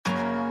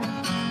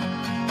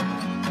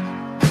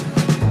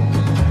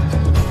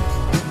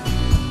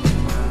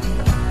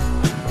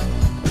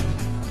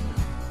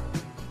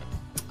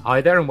Hi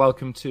there, and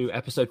welcome to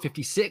episode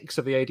 56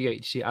 of the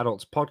ADHD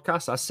Adults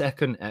podcast, our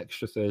second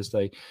Extra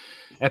Thursday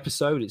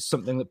episode. It's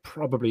something that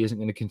probably isn't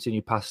going to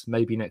continue past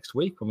maybe next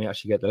week when we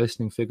actually get the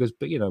listening figures,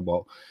 but you know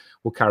what?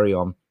 We'll carry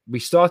on. We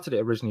started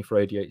it originally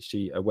for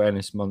ADHD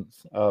Awareness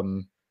Month,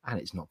 and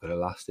it's not going to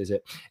last, is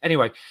it?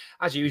 Anyway,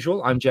 as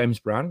usual, I'm James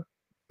Bran.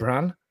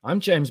 I'm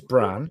James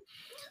Bran,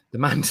 the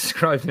man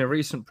described in a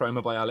recent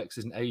promo by Alex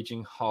as an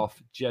aging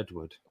half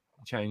Jedward.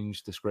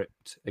 Changed the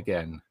script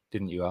again,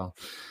 didn't you, Al?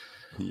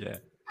 Yeah.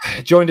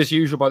 Joined as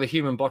usual by the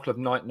human bottle of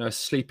night nurse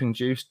sleeping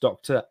juice,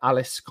 Dr.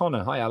 Alice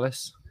Connor. Hi,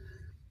 Alice.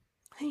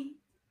 Hey.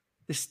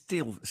 This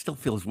still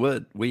feels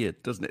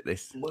weird, doesn't it?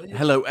 This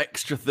Hello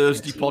Extra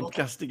Thursday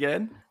podcast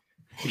again.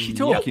 Is she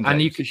talking?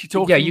 And Is she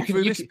talking? You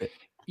can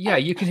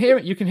hear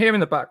it. You can hear in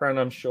the background.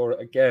 I'm sure.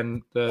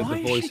 Again, the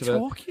voice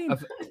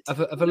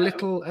of a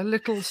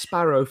little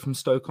sparrow from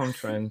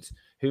Stoke-on-Trent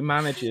who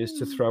manages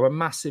to throw a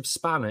massive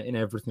spanner in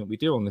everything we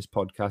do on this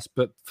podcast.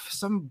 But for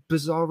some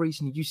bizarre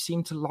reason, you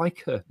seem to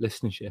like her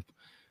listenership.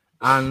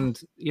 And,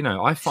 you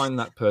know, I find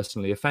that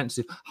personally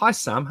offensive. Hi,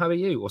 Sam. How are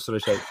you? Or should I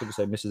say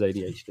Mrs.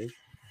 ADHD?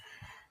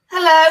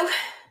 Hello.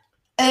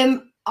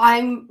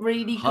 I'm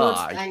really good,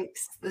 Hi.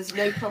 thanks. There's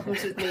no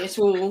problems with me at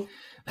all.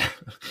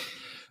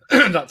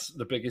 That's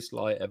the biggest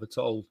lie ever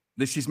told.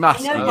 This is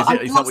masking, No, is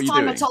it? Is that what you're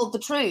doing? I told the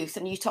truth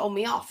and you told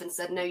me off and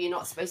said, no, you're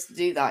not supposed to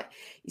do that.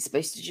 You're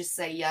supposed to just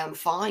say, yeah, I'm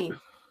fine.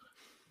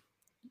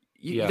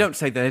 You don't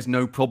say there's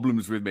no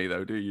problems with me,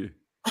 though, do you?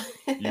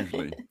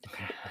 Usually.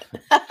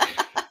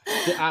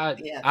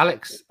 Yeah.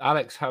 Alex,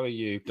 how are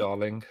you,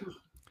 darling?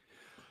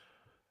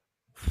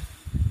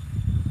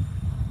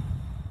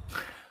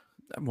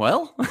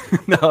 Well,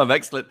 no, I'm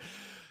excellent.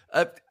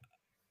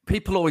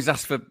 People always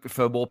ask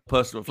for more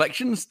personal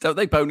reflections, don't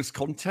they? Bonus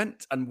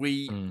content. And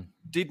we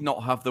did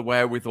not have the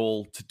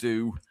wherewithal to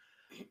do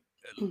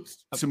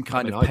some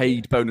kind of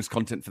paid bonus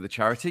content for the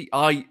charity.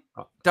 I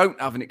don't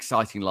have an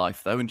exciting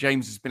life, though. And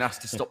James has been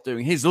asked to stop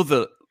doing his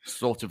other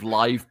sort of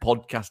live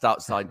podcast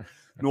outside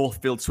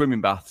Northfield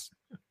swimming baths,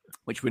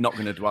 which we're not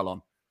going to dwell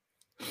on.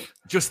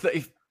 Just that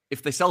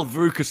if they sell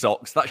Veruca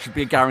socks, that should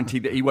be a guarantee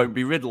that he won't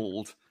be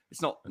riddled.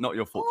 It's not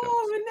your fault, James.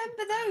 Oh,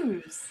 remember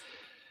those?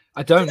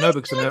 I don't know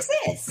because they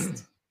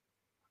exist.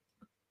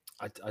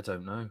 I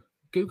don't know.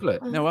 Google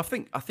it. No, I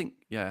think,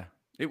 yeah.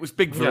 It was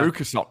big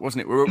Veruca sock,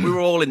 wasn't it? We were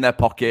all in their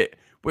pocket.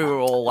 We were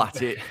all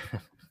at it.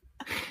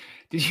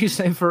 Did you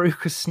say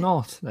Veruca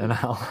snot then,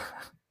 Al?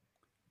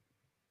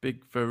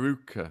 Big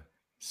Veruca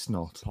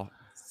snot.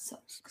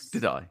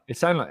 Did I? It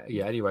sounded like,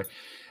 yeah,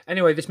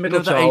 anyway, this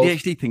middle that child...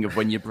 ADHD thing of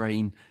when your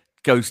brain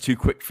goes too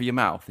quick for your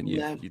mouth and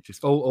you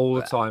just... All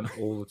the time.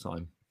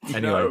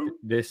 Anyway,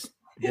 this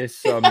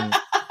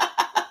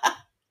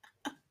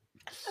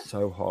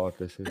so hard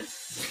this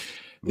is.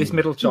 This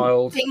middle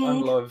child,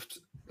 unloved.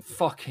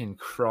 Fucking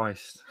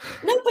Christ.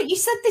 No, but you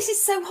said this is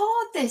so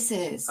hard, this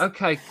is.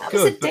 Okay, that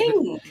good. Was a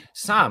ding.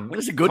 Sam, well,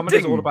 it's a good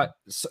ding. All about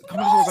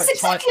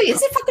exactly,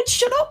 as if I could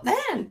shut up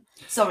then.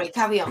 Sorry,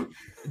 carry on.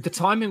 The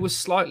timing was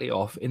slightly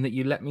off in that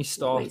you let me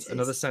start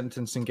another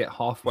sentence and get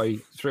halfway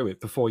through it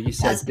before you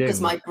said That's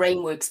because my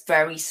brain works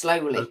very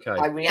slowly. Okay.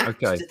 I react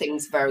to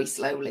things very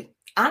slowly.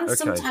 And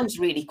sometimes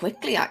really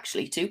quickly,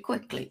 actually, too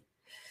quickly.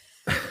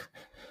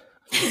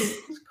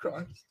 Jesus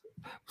Christ.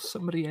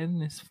 Somebody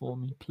end this for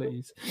me,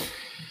 please.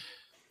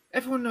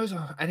 Everyone knows.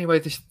 Anyway,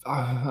 this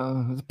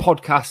the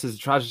podcast is a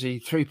tragedy,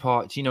 3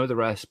 parts. You know the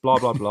rest. Blah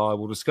blah blah.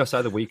 We'll discuss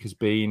how the week has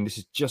been. This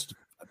is just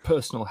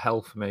personal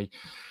hell for me.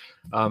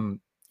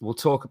 We'll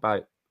talk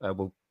about.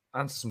 We'll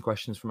answer some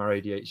questions from our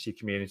ADHD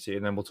community,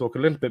 and then we'll talk a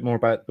little bit more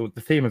about the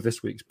theme of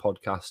this week's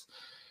podcast,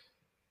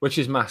 which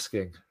is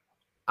masking.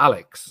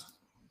 Alex,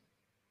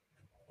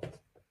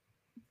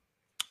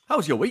 how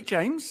was your week,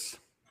 James?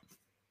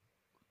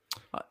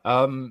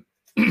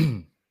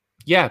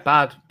 Yeah,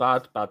 bad.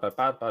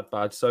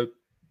 So,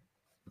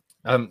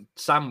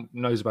 Sam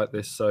knows about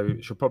this, so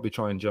she'll probably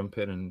try and jump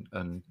in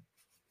and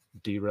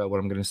derail what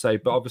I'm going to say.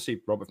 But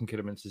obviously, Robert from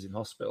Kidderminster is in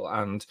hospital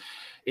and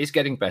is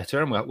getting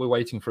better, and we're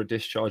waiting for a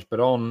discharge. But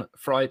on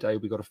Friday,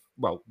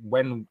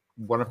 when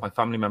one of my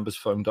family members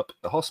phoned up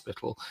the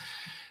hospital,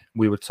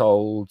 we were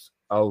told,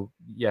 "Oh,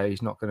 yeah,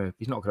 he's not going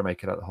to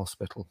make it out of the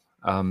hospital.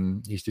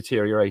 He's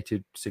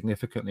deteriorated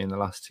significantly in the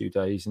last 2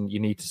 days, and you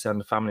need to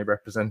send a family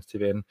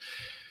representative in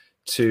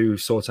to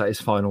sort out his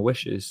final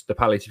wishes." The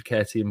palliative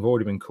care team have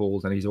already been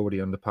called, and he's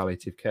already under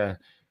palliative care.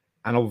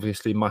 And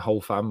obviously, my whole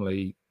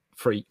family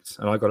freaked,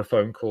 and I got a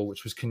phone call,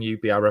 which was, "Can you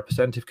be our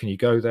representative? Can you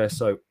go there?"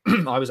 So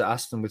I was at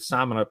Aston with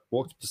Sam, and I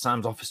walked up to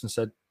Sam's office and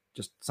said,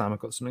 "Just Sam, I've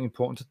got something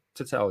important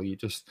to tell you.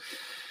 Just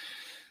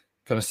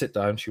kind of sit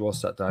down." She was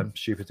sat down,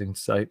 stupid thing to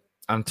say,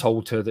 and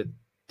told her that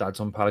Dad's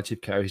on palliative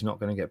care. He's not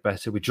going to get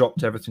better. We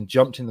dropped everything,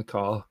 jumped in the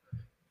car,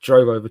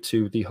 drove over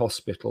to the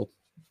hospital.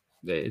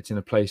 It's in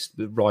a place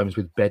that rhymes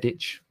with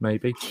Bedditch,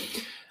 maybe.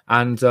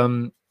 And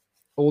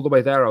all the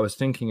way there, I was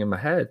thinking in my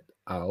head,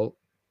 Al,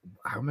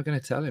 how am I going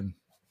to tell him?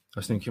 I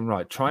was thinking,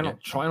 right, try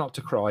not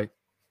to cry.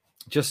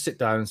 Just sit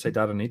down and say,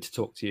 "Dad, I need to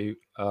talk to you.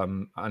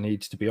 I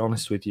need to be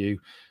honest with you.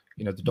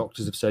 the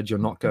doctors have said you're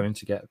not going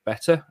to get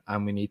better,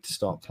 and we need to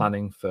start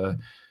planning for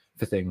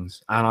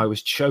things. And I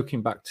was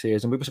choking back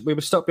tears, and we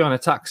were stuck behind a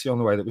taxi on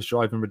the way that was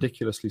driving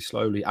ridiculously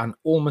slowly, and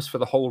almost for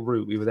the whole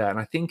route we were there. And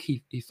I think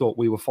he thought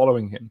we were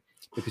following him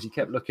because he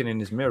kept looking in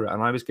his mirror,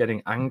 and I was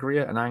getting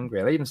angrier and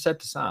angrier. I even said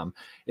to Sam,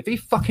 if he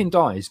fucking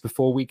dies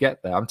before we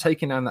get there, I'm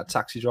taking down that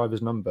taxi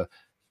driver's number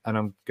and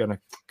I'm gonna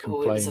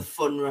complain. It was a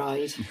fun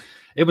ride.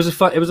 It was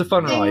a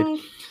fun ride.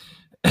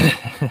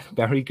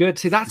 Very good.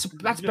 See, that's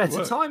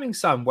better timing,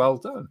 Sam. Well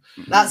done.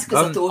 That's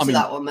because I thought of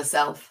that one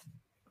myself.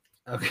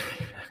 Okay.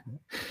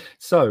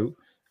 So,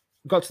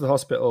 got to the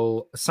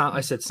hospital.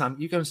 I said, Sam,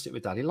 you go and sit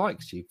with Dad. He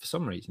likes you for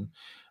some reason,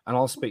 and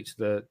I'll speak to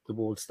the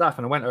ward staff.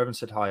 And I went over and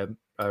said, hi,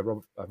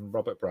 I'm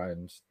Robert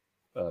Brown's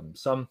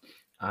son,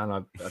 and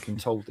I've been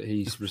told that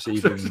he's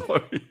receiving.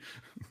 Sorry.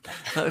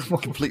 That is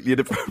completely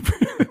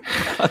inappropriate.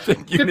 I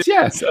think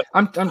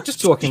I'm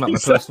just talking about my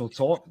personal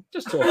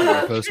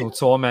personal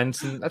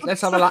torment, and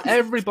let's have a laugh.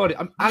 Everybody,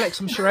 Alex,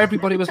 I'm sure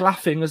everybody was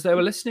laughing as they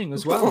were listening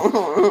as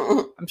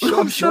well.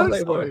 I'm sure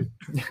they were.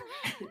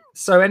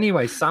 So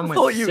anyway, Sam went.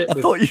 I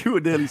thought you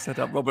would nearly set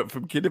up Robert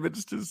from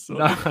Kidderminster's son.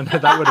 No,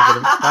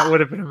 that would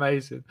have been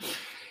amazing.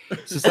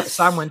 So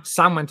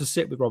Sam went to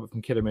sit with Robert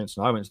from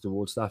Kidderminster, and I went to the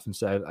ward staff and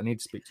said, I need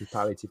to speak to the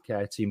palliative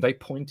care team. They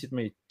pointed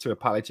me to a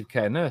palliative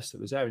care nurse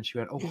that was there, and she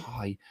went, oh,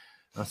 hi.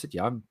 And I said,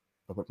 yeah, I'm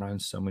Robert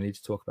Brown's son. We need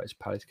to talk about his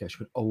palliative care. She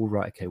went, oh,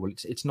 right, okay. Well,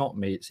 it's not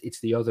me. It's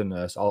the other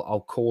nurse.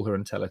 I'll call her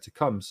and tell her to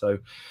come. So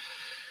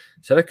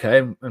I said,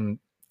 okay, and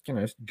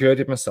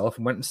girded myself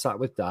and went and sat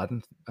with Dad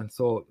and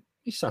thought,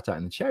 he sat out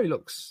in the chair.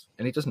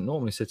 And he doesn't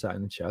normally sit out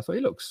in the chair. I thought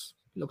he looks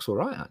all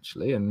right,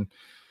 actually. And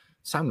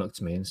Sam looked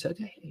at me and said,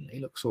 he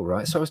looks all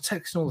right. So I was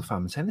texting all the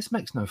family saying, this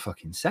makes no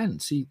fucking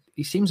sense. He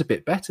seems a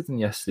bit better than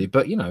yesterday,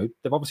 but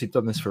they've obviously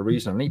done this for a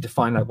reason. I need to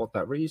find out what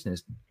that reason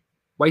is.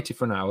 Waited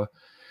for an hour.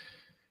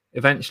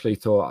 Eventually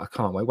thought, I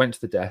can't wait. Went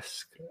to the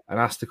desk and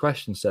asked the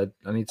question, said,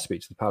 I need to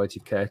speak to the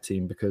palliative care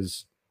team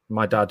because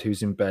my dad,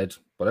 who's in bed,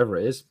 whatever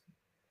it is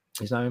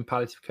now in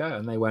palliative care.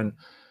 And they went,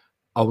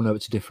 oh no,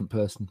 it's a different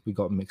person. We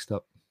got him mixed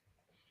up.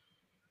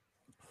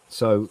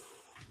 So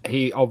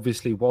he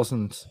obviously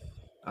wasn't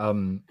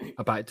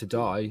about to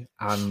die,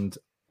 and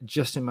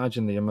just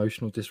imagine the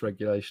emotional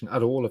dysregulation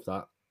at all of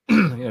that.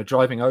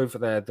 Driving over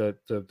there,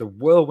 the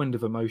whirlwind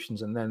of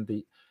emotions, and then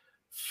the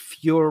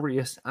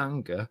furious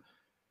anger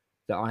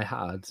that I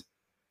had,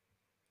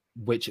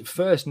 which at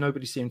first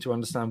nobody seemed to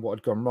understand what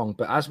had gone wrong.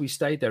 But as we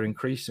stayed there,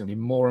 increasingly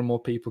more and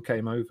more people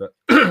came over.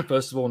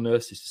 First of all,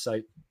 nurses to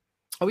say,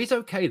 oh, he's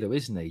okay though,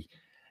 isn't he?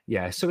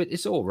 Yeah, so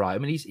it's all right. I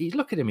mean, he's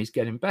look at him, he's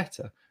getting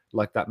better.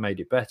 Like that made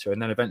it better.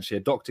 And then eventually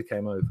a doctor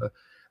came over.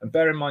 And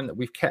bear in mind that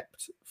we've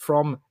kept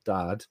from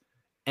Dad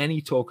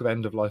any talk of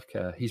end of life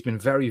care. He's been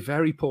very,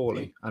 very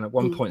poorly, and at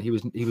one point he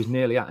was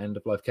nearly at end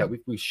of life care.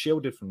 We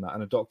shielded from that,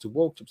 and a doctor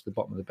walked up to the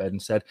bottom of the bed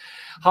and said,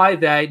 "Hi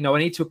there. No, I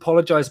need to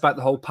apologise about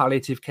the whole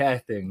palliative care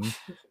thing."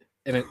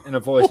 In a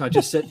voice, and I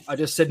just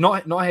said,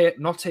 not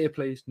here,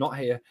 please, not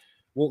here.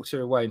 Walked her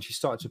away, and she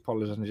started to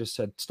apologise, and I just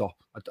said,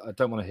 "Stop. I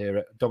don't want to hear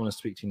it. I don't want to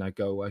speak to you now.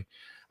 Go away."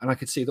 And I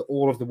could see that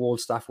all of the ward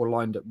staff were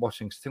lined up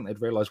watching, because I think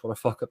they'd realised what a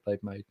fuck up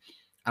they'd made.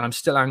 And I'm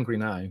still angry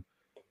now,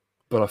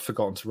 but I've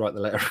forgotten to write the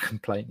letter of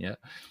complaint yet.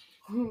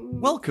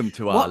 Welcome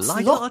to our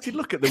light-hearted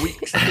look at the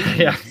week's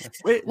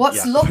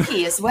What's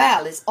lucky as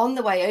well is on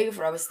the way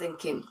over, I was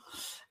thinking,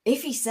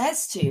 if he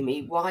says to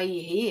me, why are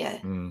you here?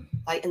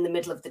 Like in the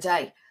middle of the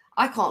day,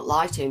 I can't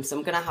lie to him. So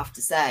I'm going to have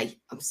to say,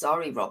 I'm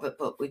sorry, Robert,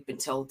 but we've been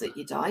told that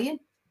you're dying.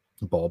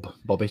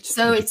 Bobbit.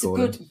 So it's a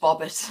good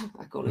Bobbit.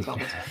 I call him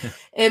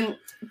Bobbit.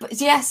 But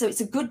yeah, so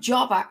it's a good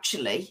job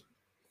actually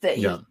that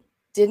he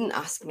didn't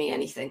ask me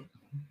anything.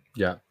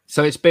 Yeah.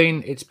 So it's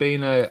been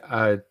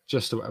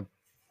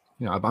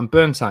I'm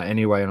burnt out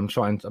anyway, and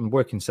I'm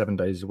working 7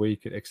 days a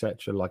week,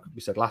 etc. Like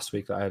we said last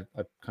week, I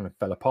kind of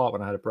fell apart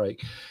when I had a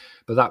break,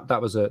 but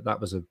that was a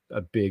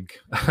big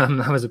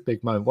that was a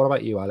big moment. What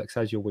about you, Alex?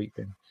 How's your week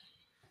been?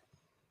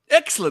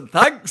 Excellent,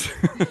 thanks.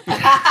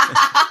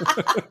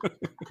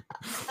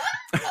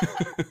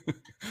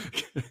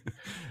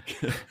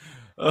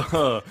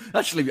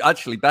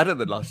 Actually better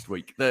than last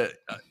week.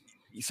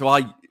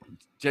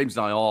 James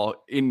and I are,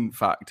 in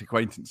fact,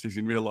 acquaintances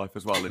in real life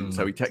as well. And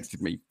so he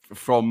texted me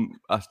from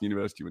Aston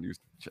University when he was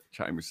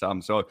chatting with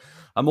Sam. So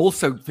I'm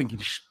also thinking,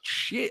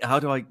 shit, how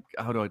do I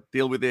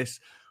deal with this?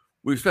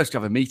 We were supposed to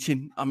have a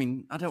meeting. I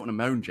mean, I don't want to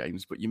moan,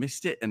 James, but you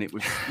missed it. And it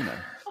was,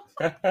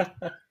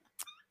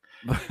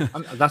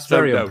 That's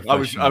very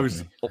unprofessional.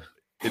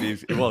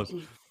 It was.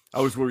 I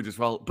was worried as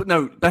well. But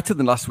no, better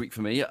than last week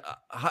for me.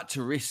 I had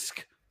to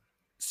risk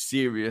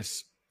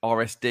serious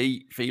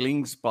RSD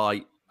feelings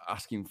by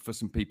asking for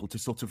some people to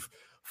sort of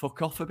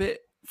fuck off a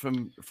bit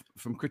from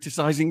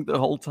criticizing the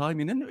whole time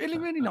in a really,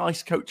 really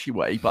nice coachy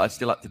way, but I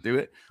still had to do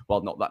it.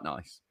 Well, not that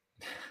nice.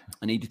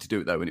 I needed to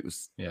do it though, and it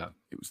was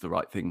the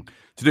right thing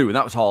to do, and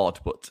that was hard,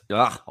 but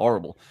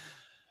horrible.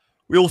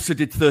 We also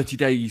did 30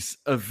 days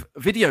of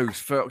videos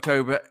for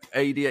October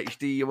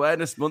ADHD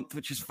Awareness Month,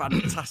 which is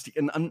fantastic.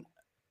 And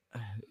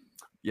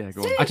Yeah,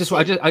 go on.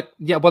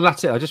 Well,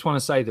 that's it. I just want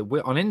to say that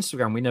we're on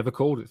Instagram. We never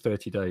called it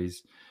 30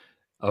 days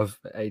of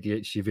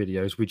ADHD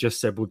videos. We just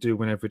said we'll do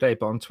one every day.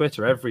 But on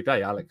Twitter, every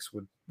day, Alex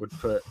would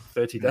put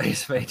 30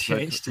 days of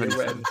ADHD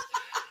awareness.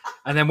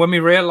 And then when we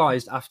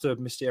realised after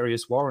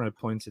Mysterious Warren had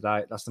pointed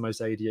out that's the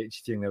most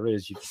ADHD thing there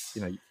is,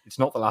 you know, it's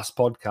not the last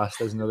podcast.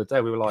 There's another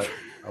day. We were like,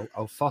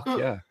 oh fuck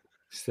yeah.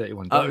 It's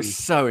 31 days. Oh, it was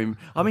so.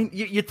 I mean,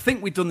 you'd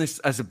think we'd done this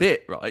as a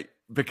bit, right?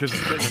 Because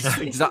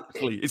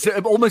exactly, it's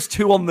almost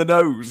too on the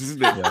nose,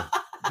 isn't it? Yeah.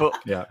 But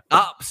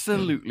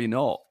absolutely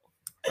not.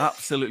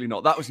 Absolutely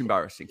not. That was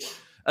embarrassing.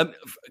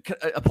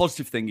 A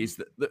positive thing is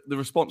that the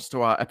response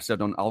to our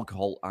episode on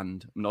alcohol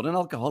and not an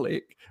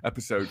alcoholic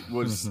episode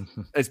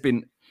has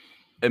been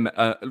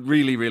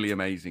really, really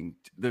amazing.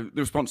 The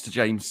response to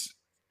James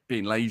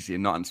being lazy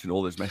and not answering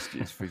all those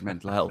messages for his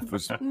mental health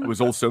was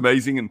also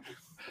amazing. And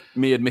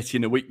me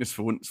admitting a weakness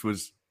for once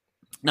was.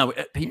 No,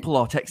 people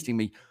are texting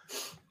me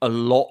a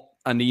lot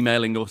and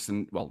emailing us,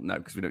 and well, no,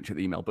 because we don't check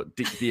the email, but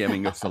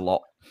DMing us a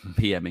lot,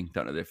 PMing,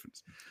 don't know the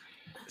difference,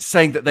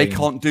 saying that they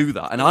can't do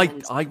that. And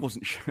I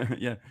wasn't sure.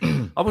 Yeah,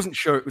 I wasn't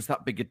sure it was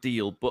that big a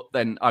deal. But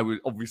then I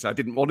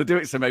didn't want to do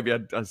it, so maybe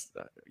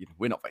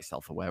we're not very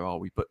self-aware, are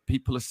we? But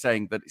people are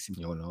saying that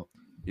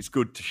it's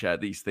good to share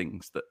these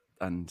things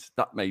and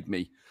that made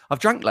me. I've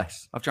drank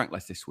less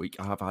this week.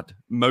 I have had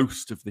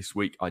most of this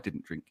week. I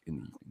didn't drink in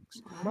the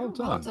evenings. Well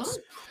done.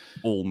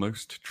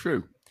 Almost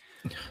true.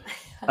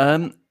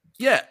 I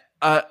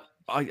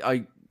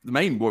the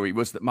main worry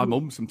was that my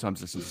mum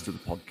sometimes listens to the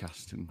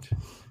podcast, and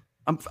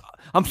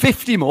I'm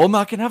 50, Mum.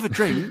 I can have a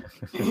drink.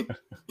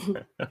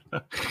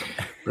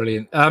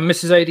 Brilliant,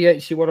 Mrs.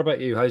 ADHD. What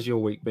about you? How's your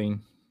week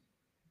been?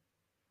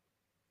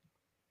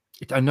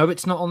 I know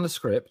it's not on the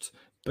script,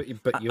 but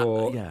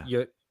you're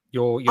here,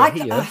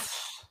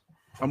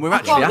 and we're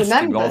actually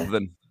asking rather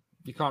than.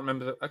 You can't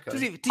remember the.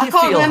 Okay. I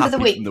can't remember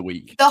the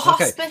week. The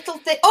hospital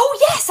thing. Oh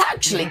yes,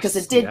 actually, because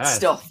I did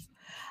stuff.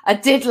 I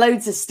did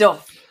loads of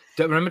stuff.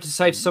 Don't remember to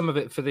save some of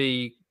it for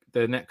the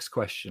next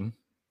question.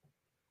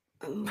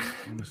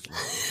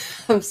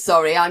 I'm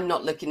sorry, I'm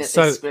not looking at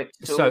this script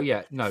at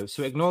all.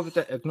 So ignore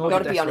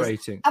the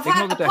decorating.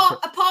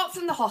 Apart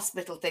from the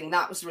hospital thing,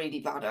 that was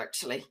really bad.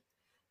 Actually,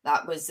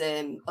 that was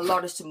a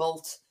lot of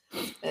tumult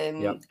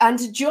and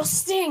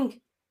adjusting.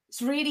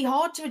 It's really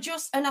hard to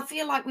adjust, and I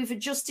feel like we've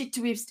adjusted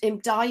to him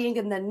dying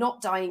and then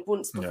not dying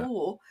once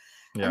before,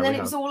 and then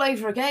it was all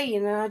over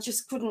again, and I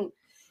just couldn't.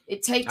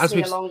 It takes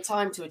me a long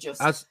time to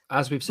adjust.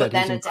 As we've said,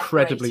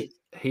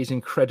 he's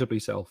incredibly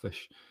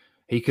selfish.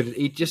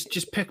 He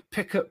just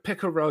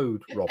pick a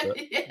road, Robert,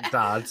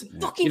 Dad.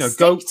 Fucking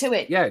stick to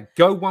it. Yeah,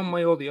 go one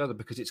way or the other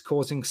because it's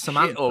causing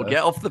Samantha. Or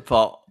get off the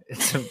pot.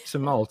 To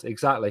molt,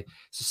 exactly.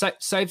 So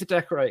save the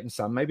decorating,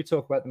 Sam. Maybe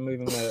talk about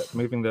moving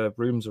the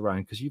rooms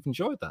around because you've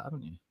enjoyed that,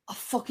 haven't you? I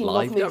fucking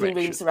love moving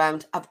rooms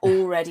around. I've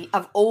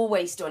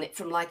always done it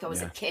from like I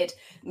was a kid.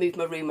 Move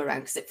my room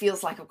around because it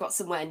feels like I've got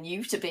somewhere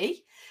new to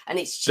be, and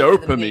it's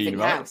dopamine,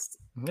 right? House.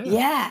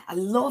 Yeah, I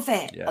love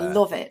it. Yeah. I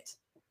love it.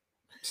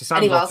 So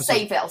anyway, I'll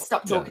save it. I'll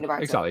stop talking about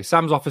it. Exactly.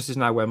 Sam's office is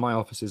now where my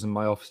office is, and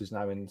my office is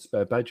now in the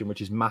spare bedroom,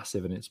 which is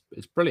massive, and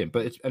it's brilliant.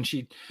 But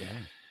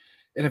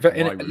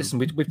listen,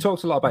 we've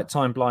talked a lot about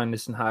time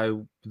blindness and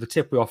how the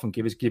tip we often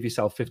give is give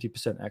yourself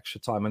 50% extra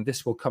time, and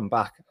this will come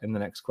back in the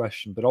next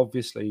question. But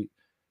obviously,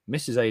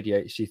 Mrs.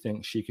 ADHD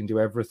thinks she can do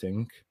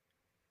everything.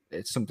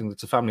 It's something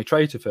that's a family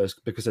trait of hers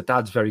because her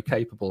dad's very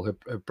capable.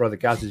 Her brother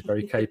Gaz is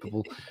very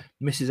capable.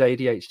 Mrs.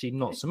 ADHD,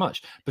 not so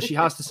much, but she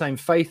has the same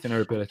faith in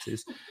her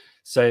abilities.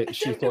 So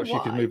she thought she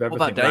could move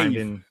everything around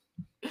in.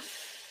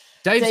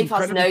 Dave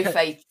has no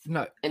faith.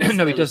 No,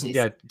 he doesn't.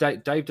 Yeah,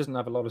 Dave doesn't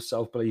have a lot of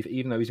self-belief,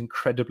 even though he's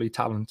incredibly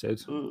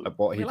talented at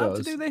what he does.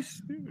 To do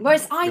this?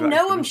 Whereas I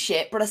know I'm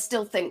shit, but I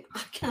still think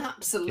I can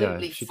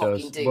absolutely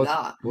fucking do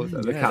that.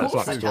 The Cat's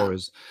Black story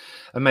is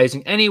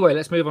amazing. Anyway,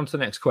 let's move on to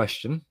the next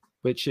question,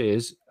 which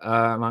is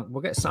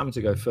we'll get Sam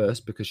to go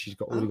first because she's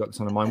already got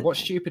this on her mind. What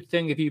stupid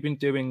thing have you been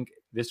doing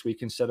this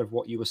week instead of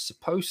what you were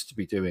supposed to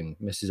be doing,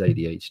 Mrs.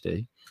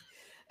 ADHD?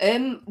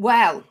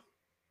 Well,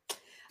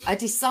 I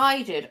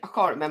decided, I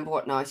can't remember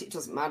what night, it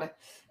doesn't matter,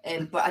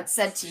 but I'd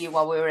said to you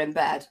while we were in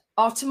bed,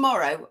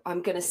 tomorrow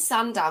I'm going to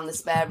sand down the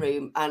spare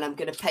room and I'm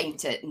going to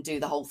paint it and do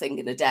the whole thing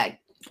in a day.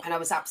 And I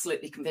was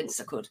absolutely convinced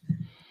I could.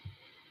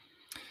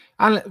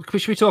 And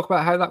should we talk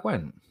about how that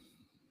went?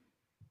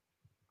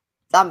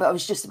 I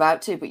was just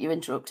about to, but you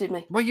interrupted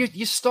me. Well,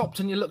 you stopped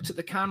and you looked at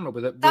the camera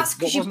with it. That's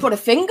because you put a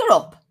finger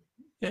up.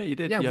 Yeah, you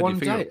did. Yeah, one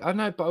day. I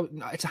know, but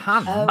it's a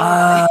hand.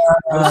 Oh.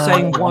 You're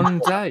saying one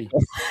day.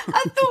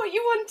 I thought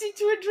you wanted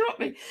to interrupt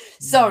me.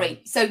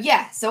 Sorry.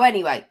 So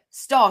anyway,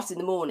 start in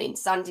the morning,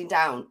 sanding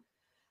down.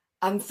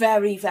 I'm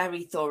very,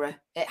 very thorough.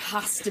 It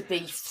has to be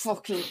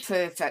fucking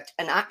perfect.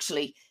 And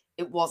actually,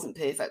 it wasn't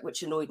perfect,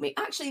 which annoyed me.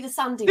 Actually, the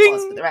sanding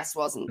was, but the rest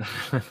wasn't.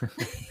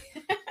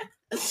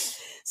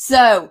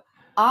 So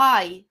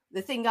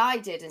the thing I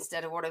did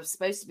instead of what I was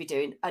supposed to be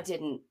doing, I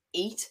didn't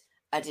eat,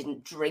 I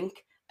didn't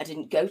drink, I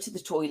didn't go to the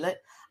toilet.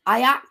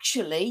 I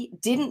actually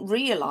didn't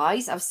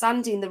realise I was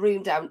sanding the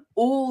room down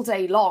all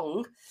day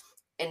long,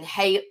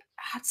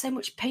 had so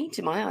much paint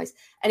in my eyes.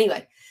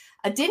 Anyway,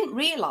 I didn't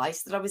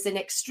realise that I was in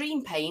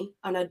extreme pain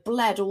and I'd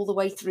bled all the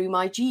way through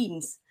my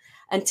jeans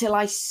until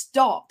I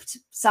stopped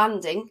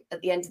sanding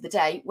at the end of the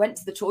day, went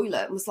to the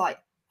toilet and was like,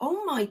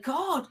 oh my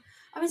God,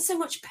 I'm in so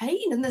much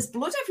pain and there's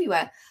blood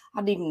everywhere. I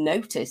hadn't even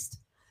noticed.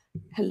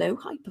 Hello,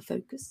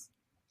 hyperfocus.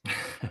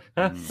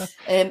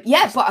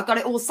 Yeah, but I got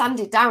it all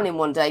sanded down in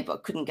one day, but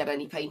I couldn't get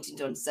any painting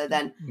done. So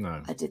then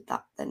I did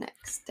that the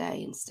next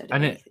day instead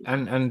of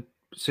and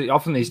so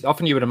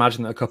often you would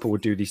imagine that a couple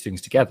would do these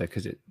things together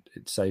because it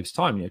saves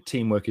time. You know,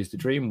 teamwork is the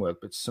dream work.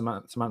 But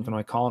Samantha and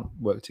I can't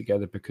work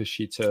together because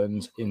she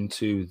turns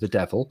into the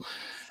devil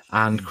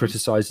and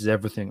criticizes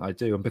everything I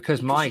do. And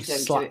because my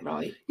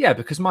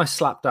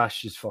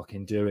slapdash is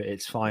fucking do it,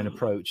 it's fine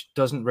approach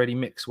doesn't really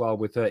mix well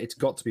with her. It's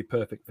got to be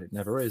perfect, but it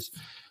never is.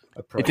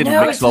 It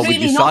didn't mix well with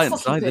your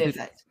science either, did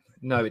it?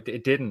 No,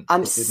 it didn't.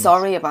 I'm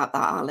sorry about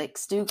that,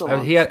 Alex. Do go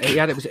on. He had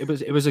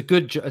it was a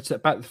good. It's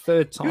about the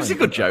third time. It was a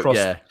good joke.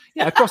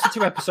 Across the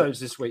 2 episodes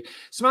this week.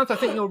 Samantha, I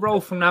think your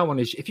role from now on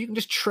is if you can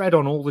just tread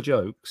on all the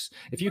jokes.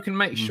 If you can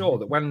make sure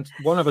that when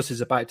one of us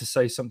is about to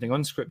say something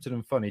unscripted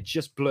and funny,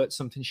 just blurt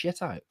something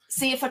shit out.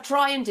 See, if I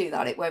try and do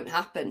that, it won't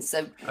happen.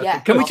 So yeah.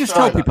 Can we just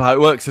tell people how it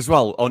works as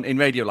well in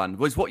Radioland?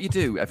 Was what you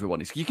do,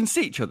 everyone, is you can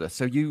see each other.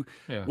 So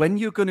when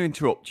you're going to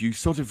interrupt, you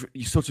sort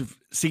of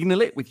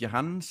signal it with your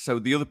hands, so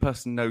the other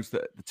person knows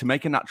that to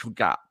make a natural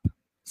gap,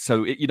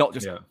 so you're not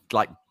just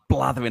like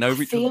blathering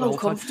over each other. I feel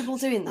uncomfortable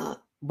doing that.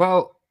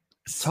 Well,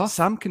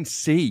 Sam can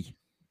see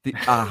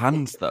our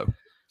hands though,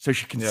 so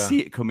she can see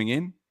it coming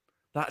in.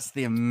 That's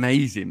the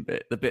amazing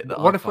bit. The bit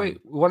that what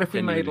if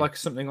we made like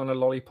something on a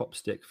lollipop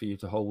stick for you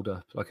to hold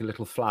up, like a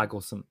little flag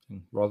or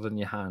something, rather than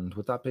your hand?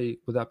 Would that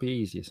be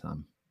easier,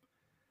 Sam?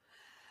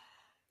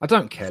 I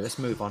don't care. Let's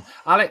move on.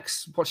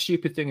 Alex, what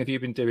stupid thing have you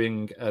been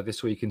doing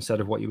this week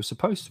instead of what you were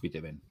supposed to be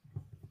doing?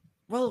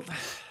 Well,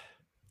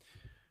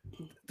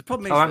 the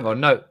problem is... Oh, hang on.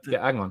 No.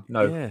 Hang on.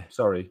 No. Yeah.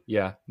 Sorry.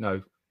 Yeah.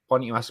 No. Why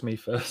don't you ask me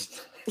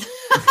first?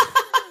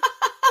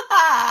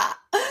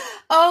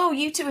 Oh,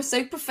 you two are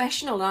so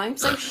professional. I'm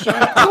so sure.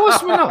 Of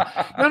course we're not.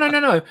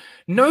 No.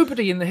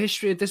 Nobody in the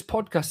history of this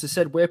podcast has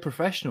said we're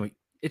professional.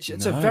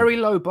 It's a very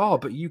low bar,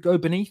 but you go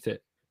beneath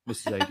it,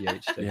 Mrs.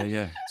 ADHD.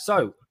 Yeah.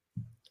 So...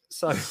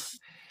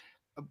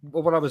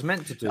 what I was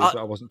meant to do, but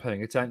I wasn't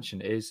paying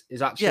attention, is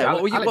actually... Yeah,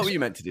 what were you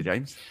meant to do,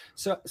 James?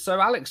 So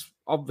Alex,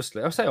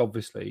 obviously,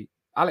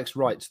 Alex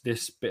writes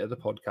this bit of the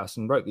podcast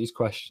and wrote these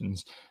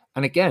questions.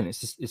 And again,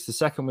 it's the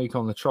second week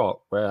on the trot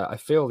where I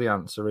feel the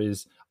answer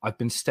is, I've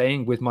been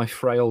staying with my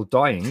frail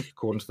dying,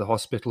 according to the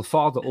hospital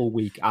father, all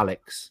week,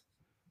 Alex.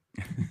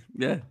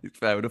 Yeah, it's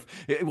fair enough.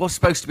 It was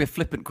supposed to be a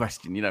flippant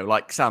question,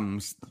 like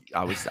Sam's.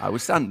 I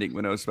was standing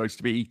when I was supposed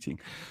to be eating.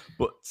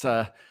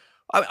 But...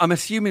 I'm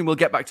assuming we'll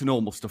get back to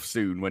normal stuff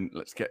soon when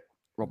let's get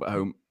Robert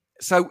home.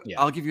 So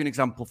I'll give you an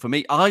example. For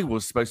me, I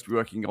was supposed to be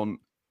working on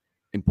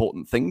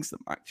important things that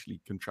I'm actually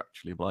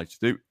contractually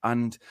obliged to do.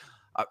 And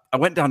I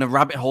went down a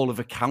rabbit hole of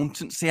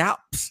accountancy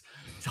apps.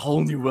 It's a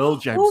whole new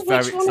world, James. Oh,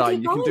 very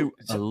exciting. You can do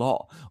a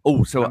lot.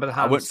 Oh, so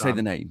I won't say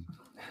the name.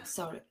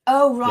 Sorry.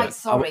 Oh, right. Yeah,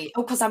 sorry.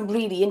 Because I'm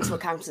really into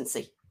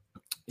accountancy.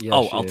 Yeah,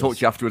 I'll talk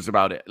to you afterwards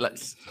about it.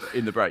 Let's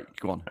in the break.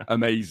 Go on.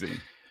 Amazing.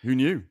 Who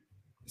knew?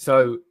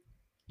 So...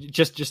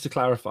 Just to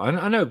clarify,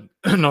 I know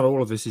not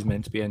all of this is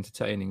meant to be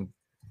entertaining,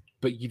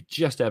 but you've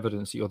just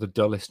evidenced that you're the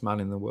dullest man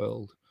in the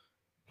world.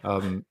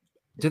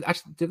 Did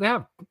they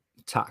have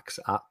tax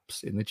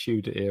apps in the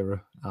Tudor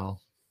era, Al?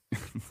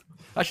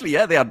 Actually,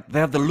 yeah, they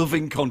had the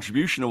loving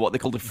contribution, or what they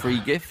called a free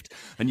gift,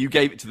 and you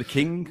gave it to the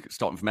king,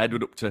 starting from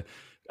Edward up to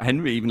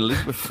Henry, even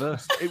Elizabeth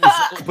first.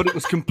 But it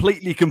was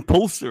completely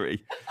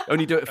compulsory.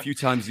 Only do it a few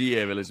times a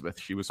year, Elizabeth.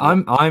 She was.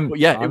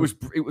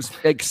 It was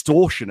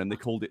extortion, and they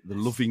called it the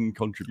loving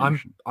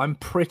contribution. I'm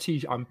pretty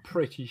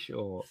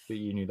sure that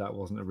you knew that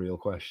wasn't a real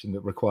question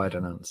that required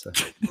an answer.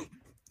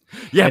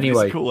 Yeah.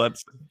 Anyway, it's a cool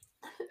answer.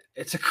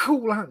 It's a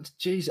cool answer.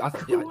 Jeez,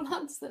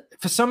 answer.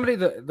 For somebody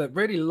that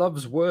really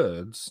loves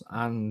words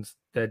and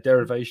their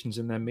derivations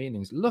and their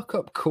meanings, look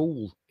up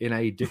 "cool" in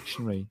a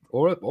dictionary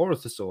or a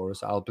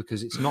thesaurus, Al,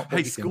 because it's not.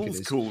 Hey, school's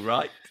cool,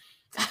 right?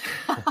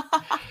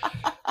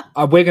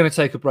 We're going to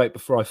take a break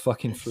before I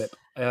fucking flip.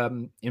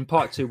 In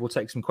part 2, we'll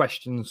take some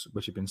questions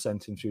which have been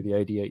sent in through the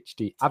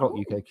ADHD adult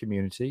UK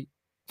community.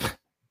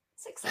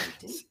 That's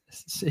exciting.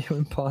 See you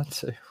in part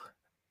 2.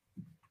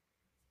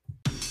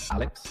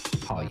 Alex,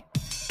 hi.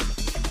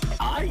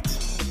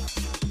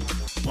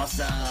 Aight. What's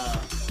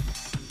up?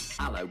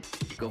 Hello,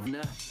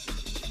 Governor.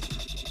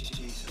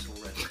 Jesus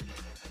already.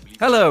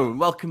 Hello, and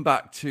welcome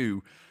back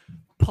to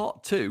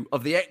part 2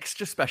 of the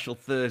extra special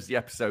Thursday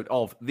episode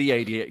of The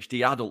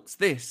ADHD Adults.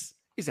 This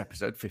is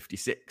episode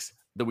 56,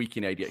 the week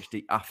in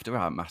ADHD after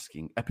our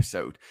masking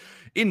episode.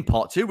 In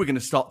part 2, we're going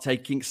to start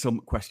taking some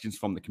questions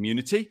from the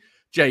community.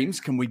 James,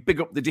 can we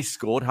big up the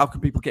Discord? How can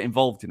people get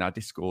involved in our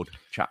Discord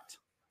chat?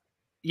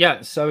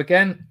 Yeah, so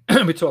again,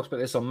 we talked about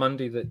this on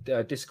Monday,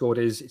 that Discord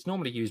it's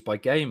normally used by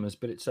gamers,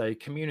 but it's a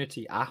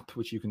community app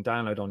which you can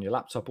download on your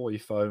laptop or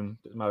your phone.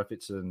 Doesn't matter if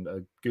it's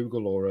a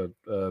Google or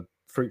a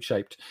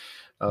fruit-shaped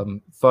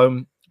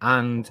phone.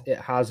 and it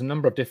has a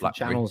number of different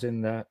BlackBerry. channels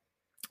in there.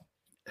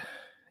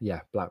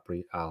 Yeah,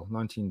 BlackBerry Al,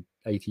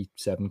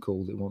 1987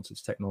 called it, wants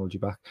its technology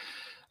back.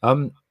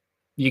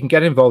 You can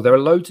get involved. There are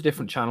loads of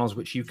different channels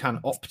which you can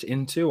opt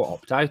into or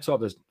opt out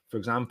of. There's, for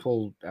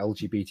example,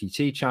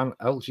 LGBTT channel,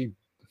 I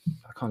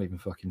can't even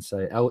fucking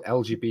say it,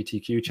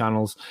 LGBTQ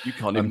channels. You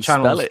can't even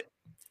channels, spell it.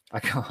 I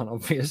can't,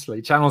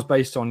 obviously. Channels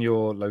based on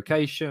your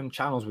location,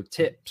 channels with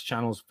tips,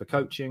 channels for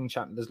coaching.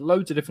 There's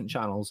loads of different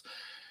channels.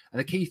 And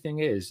the key thing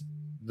is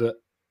that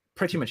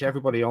pretty much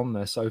everybody on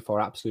there so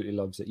far absolutely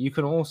loves it. You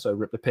can also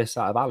rip the piss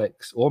out of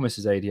Alex or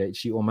Mrs.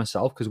 ADHD or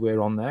myself because we're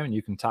on there, and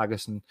you can tag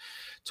us and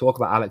talk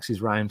about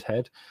Alex's round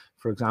head,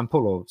 for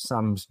example, or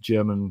Sam's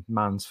German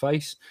man's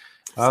face.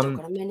 Still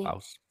got a mini.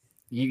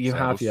 You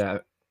have, yeah.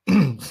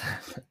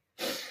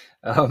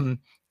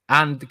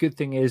 And the good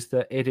thing is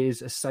that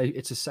it's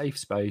a safe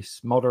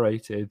space,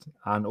 moderated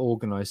and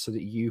organized, so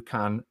that you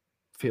can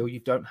feel you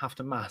don't have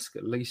to mask,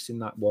 at least in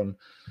that one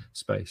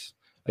space.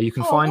 You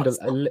can find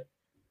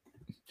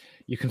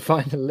you can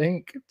find a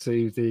link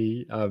to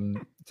the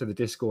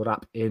Discord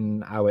app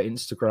in our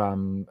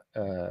Instagram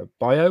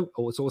bio,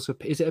 or it's also,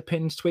 is it a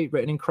pinned tweet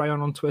written in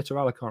crayon on Twitter?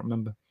 Al, I can't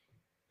remember.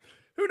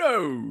 Who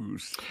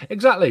knows?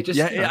 Exactly. Just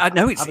I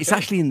know it's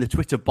actually in the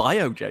Twitter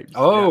bio, James.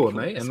 Oh,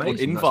 amazing!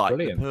 Invite,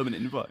 the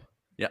permanent invite.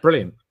 Yeah,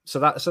 brilliant. So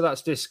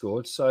that's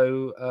Discord.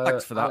 So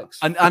thanks for that. Alex,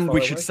 and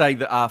we should say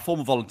that our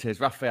former volunteers,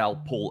 Raphael,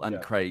 Paul,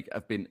 and Craig,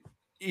 have been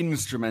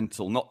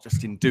instrumental, not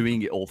just in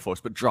doing it all for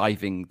us, but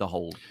driving the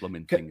whole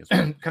blooming thing as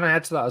well. Can I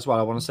add to that as well?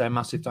 I want to say a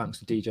massive thanks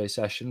to DJ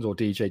Sessions, or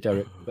DJ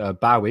Derek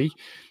Bowie,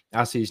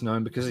 as he's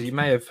known, because as you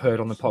may have heard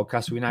on the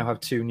podcast, we now have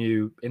 2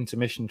 new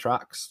intermission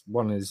tracks.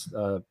 One is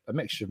a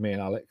mixture of me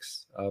and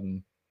Alex,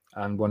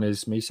 and one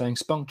is me saying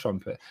spunk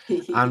trumpet.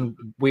 And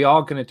we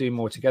are going to do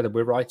more together.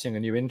 We're writing a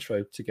new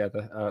intro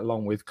together,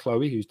 along with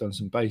Chloe, who's done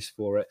some bass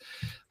for it.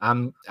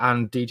 And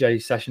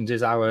DJ Sessions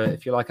is our,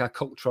 if you like, our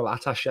cultural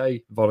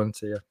attaché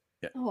volunteer.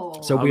 Yeah.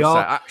 So we are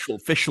actual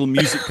official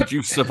music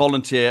producer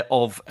volunteer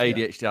of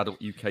ADHD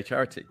Adult UK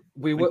charity.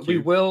 We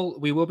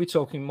will be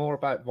talking more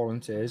about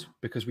volunteers,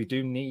 because we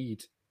do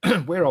need.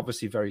 We're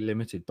obviously very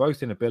limited,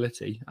 both in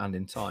ability and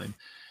in time,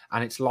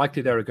 and it's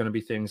likely there are going to be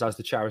things as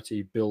the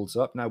charity builds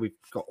up. Now we've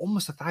got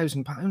almost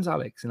 £1,000,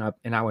 Alex,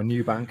 in our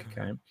new bank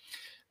account,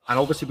 and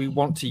obviously we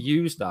want to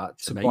use that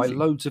to buy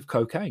loads of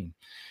cocaine.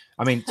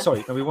 I mean,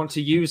 sorry, we want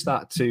to use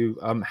that to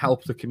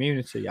help the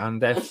community,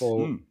 and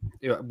therefore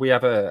we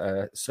have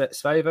a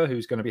Sveva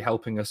who's going to be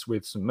helping us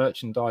with some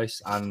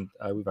merchandise, and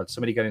we've had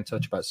somebody get in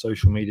touch about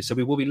social media. So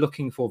we will be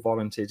looking for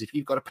volunteers. If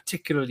you've got a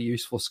particularly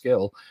useful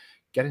skill,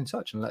 get in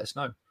touch and let us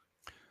know.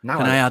 Now,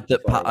 can I add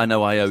that, Pat, I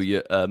know I owe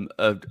you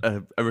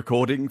a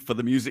recording for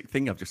the music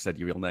thing. I've just said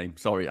your real name.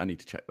 Sorry, I need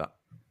to check that.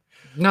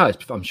 No,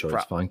 I'm sure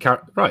it's fine.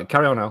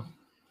 Carry on now.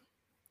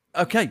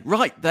 Okay,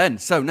 right then.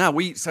 So now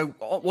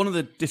one of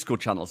the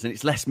Discord channels, and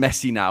it's less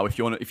messy now. If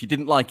you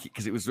didn't like it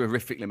because it was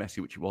horrifically messy,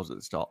 which it was at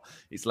the start,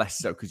 it's less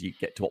so because you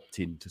get to opt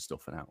in to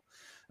stuff and out.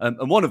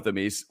 And one of them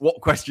is,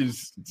 what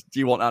questions do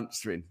you want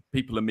answering?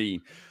 People are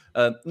mean.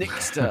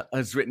 Nixter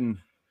has written,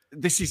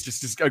 this is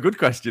just a good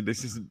question.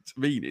 This isn't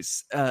mean.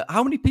 It's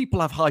how many people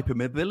have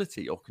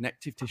hypermobility or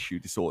connective tissue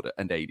disorder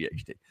and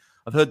ADHD?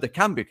 I've heard there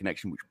can be a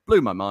connection, which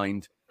blew my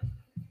mind.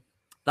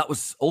 That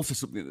was also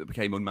something that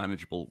became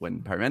unmanageable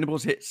when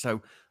perimenopause hit.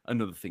 So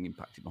another thing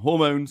impacting my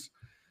hormones.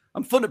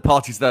 I'm fun at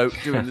parties, though,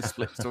 doing the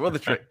splits or other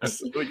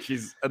tricks, which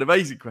is an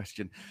amazing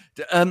question.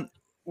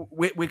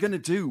 We're going to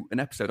do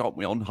an episode, aren't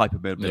we, on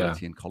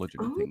hypermobility and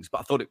collagen and things. But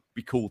I thought it'd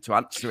be cool to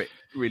answer it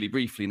really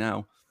briefly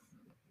now.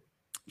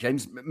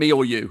 James, me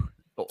or you?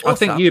 I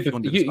think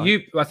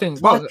you. I think.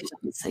 Well,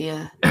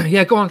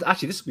 yeah. Go on.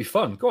 Actually, this will be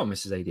fun. Go on,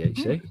 Mrs.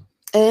 ADHD.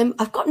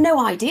 I've got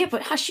no idea,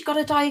 but has she got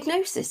a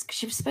diagnosis? Because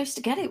she was supposed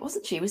to get it,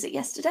 wasn't she? Was it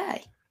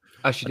yesterday?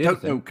 I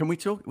don't know. Can we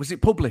talk? Was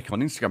it public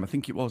on Instagram? I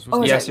think it was.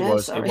 Wasn't it? Yes, it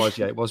was. Sorry. It was.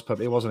 Yeah, it was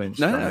public. It wasn't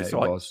Instagram. No, it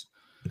right. Was.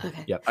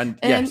 Okay. Yeah. And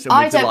yes,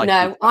 I don't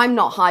know. I'm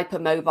not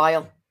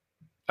hypermobile.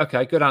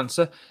 Okay, good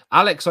answer.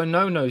 Alex, I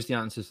knows the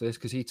answer to this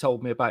because he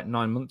told me about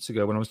 9 months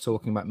ago when I was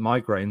talking about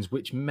migraines,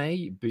 which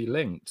may be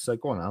linked. So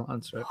go on, Al,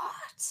 answer it.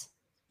 What?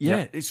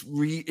 Yeah,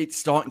 it's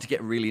starting to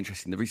get really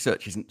interesting. The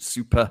research isn't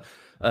super.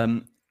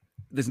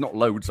 There's not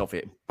loads of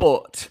it,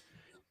 but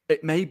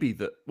it may be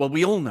that, well,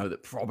 we all know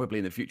that probably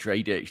in the future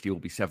ADHD will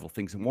be several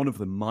things, and one of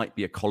them might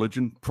be a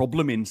collagen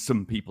problem in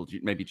some people,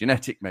 maybe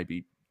genetic,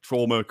 maybe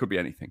trauma, could be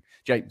anything.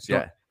 James,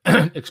 yeah.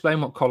 Explain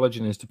what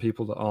collagen is to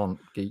people that aren't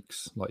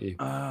geeks like you.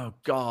 Oh,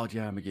 God,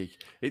 yeah, I'm a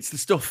geek. It's the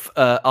stuff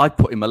I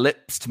put in my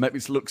lips to make me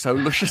look so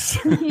luscious.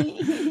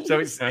 So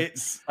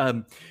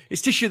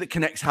it's tissue that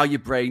connects how your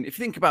brain, if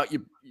you think about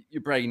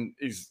your brain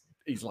is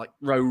like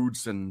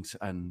roads and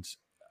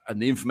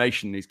the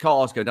information, these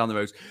cars go down the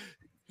roads.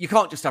 You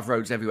can't just have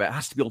roads everywhere. It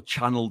has to be all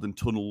channeled and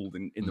tunneled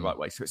in the right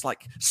way. So it's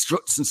like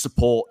struts and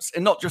supports,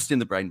 and not just in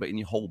the brain, but in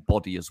your whole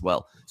body as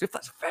well. So if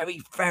that's very,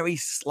 very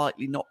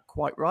slightly not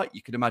quite right,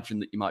 you can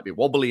imagine that you might be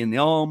wobbly in the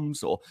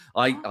arms, or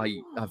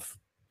I have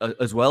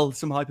as well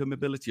some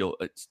hypermobility, or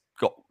it's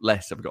got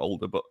less as I've got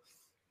older, but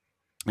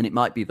And it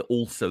might be that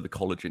also the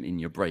collagen in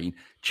your brain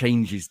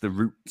changes the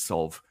routes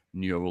of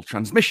neural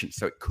transmission.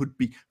 So it could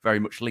be very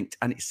much linked.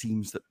 And it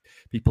seems that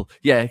people,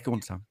 go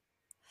on, Sam.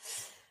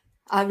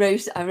 I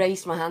raised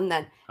my hand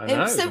then. I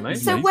know,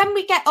 So when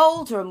we get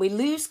older and we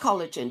lose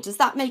collagen, does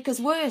that make us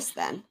worse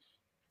then?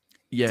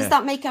 Yeah. Does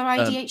that make our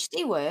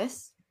ADHD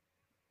worse?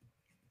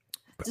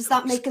 Does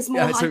that make us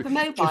more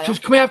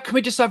hypermobile? Can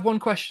we just have one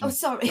question? Oh,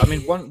 sorry. I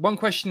mean, one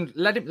question.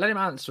 Let him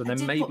answer, and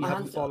then maybe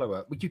have a follow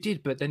up. Well, you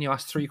did, but then you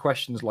asked 3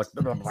 questions like.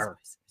 Blah, blah, blah.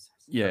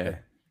 Yeah.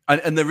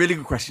 And they're really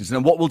good questions.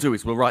 And what we'll do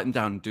is we'll write them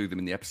down and do them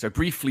in the episode.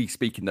 Briefly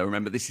speaking, though,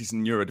 remember this is a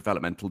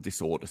neurodevelopmental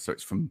disorder, so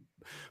it's from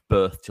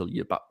birth till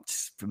you're about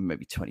from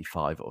maybe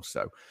 25 or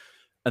so.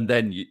 And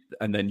then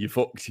you're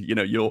fucked,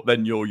 you're your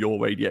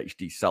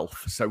ADHD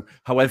self. So,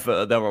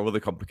 however, there are other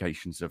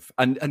complications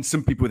and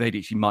some people with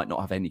ADHD might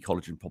not have any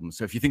collagen problems.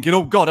 So if you're thinking,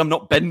 oh God, I'm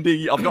not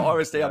bendy, I've got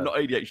RSD, I'm not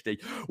ADHD,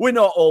 we're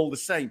not all the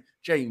same.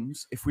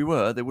 James, if we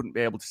were, they wouldn't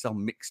be able to sell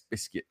mixed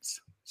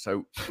biscuits.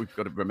 So we've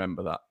got to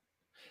remember that.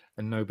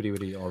 And nobody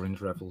would eat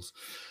orange Revels.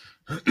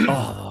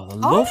 Oh, I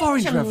love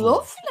orange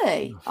Revels.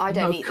 Lovely. I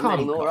don't eat them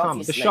anymore,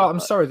 obviously. I'm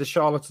sorry, the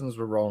charlatans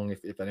were wrong.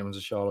 If anyone's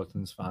a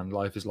charlatans fan,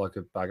 life is like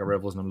a bag of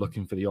Revels and I'm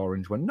looking for the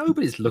orange one.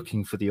 Nobody's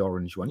looking for the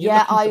orange one.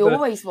 I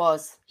always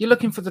was. You're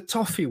looking for the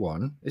toffee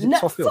one. Is it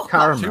toffee or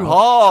caramel? Too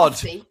hard.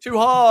 Too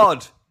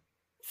hard.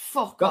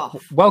 Fuck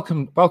off.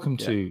 Welcome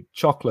to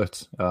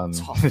Chocolate,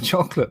 the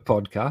Chocolate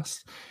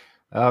Podcast.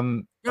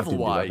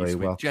 Revel-wise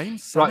with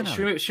James. Right,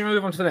 should we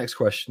move on to the next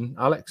question,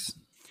 Alex?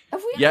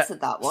 Have we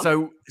answered that one?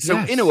 So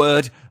yes. In a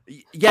word,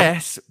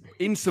 yes,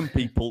 in some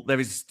people there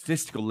is a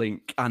statistical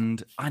link,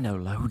 and I know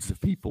loads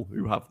of people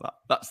who have that.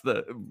 That's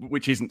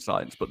which isn't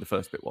science, but the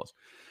first bit was.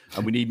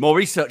 And we need more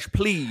research,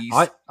 please.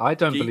 I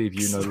don't believe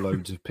you know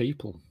loads of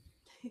people.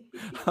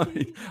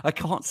 I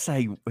can't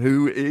say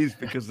who it is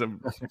because it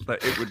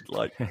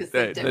would because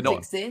they don't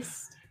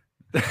exist.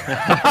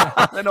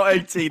 They're not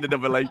 18 and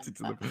I'm related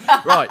to them.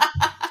 Right.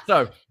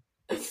 So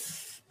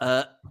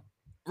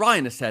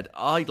Ryan has said,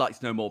 I'd like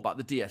to know more about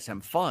the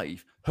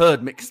DSM-5.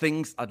 Heard mixed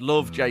things. I'd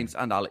love James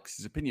and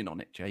Alex's opinion on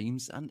it.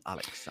 James and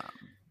Alex,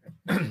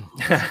 Sam.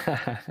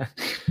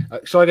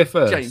 Shall I go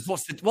first? James,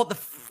 what the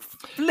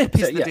flip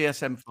is the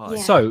DSM-5?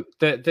 Yeah. So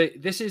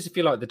this is, if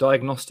you like, the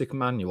diagnostic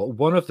manual,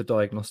 one of the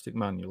diagnostic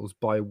manuals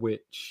by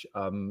which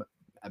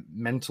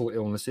mental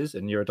illnesses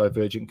and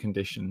neurodivergent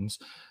conditions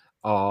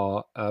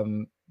are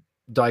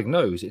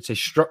diagnosed. It's a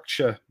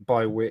structure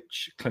by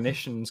which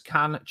clinicians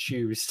can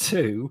choose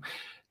to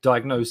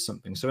diagnose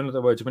something. So in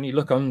other words, when you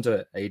look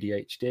under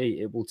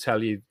ADHD, it will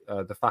tell you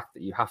the fact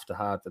that you have to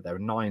have that there are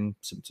 9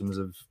 symptoms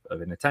of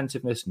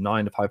inattentiveness,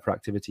 9 of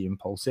hyperactivity,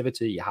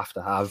 impulsivity. You have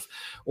to have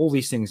all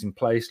these things in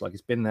place, like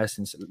it's been there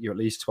since you're at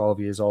least 12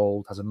 years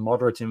old, has a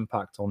moderate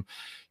impact on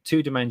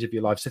 2 domains of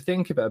your life. So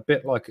think of it a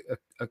bit like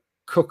a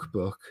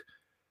cookbook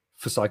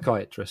for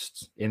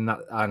psychiatrists in that,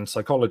 and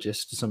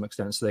psychologists to some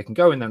extent, so they can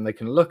go in there and they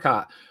can look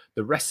at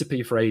the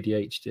recipe for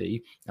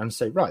ADHD and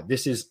say, right,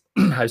 this is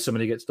how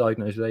somebody gets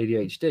diagnosed with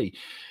ADHD.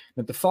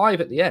 Now, the 5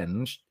 at the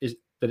end is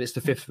that it's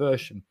the 5th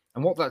version.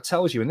 And what that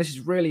tells you, and this is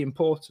really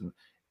important,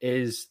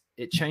 is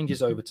it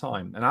changes over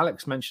time. And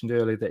Alex mentioned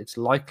earlier that it's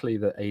likely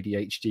that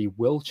ADHD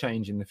will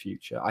change in the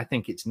future. I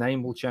think its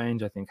name will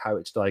change. I think how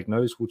it's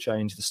diagnosed will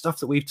change. The stuff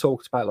that we've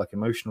talked about, like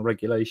emotional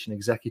regulation,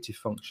 executive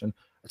function,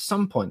 at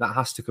some point that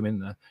has to come in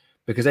there.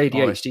 Because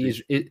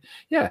ADHD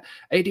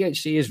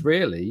ADHD is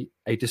really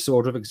a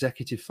disorder of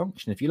executive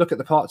function. If you look at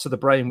the parts of the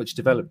brain which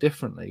develop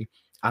differently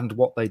and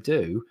what they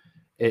do,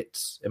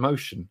 it's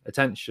emotion,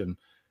 attention,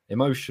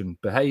 emotion,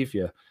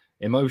 behavior,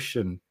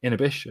 emotion,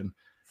 inhibition.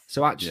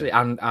 So actually,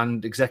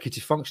 and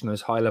executive function,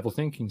 those high-level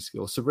thinking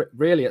skills. So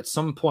really, at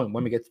some point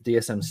when we get to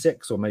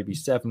DSM-6 or maybe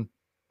 7,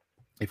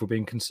 if we're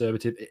being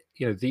conservative,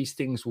 these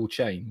things will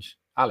change.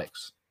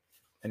 Alex,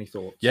 any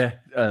thoughts? Yeah,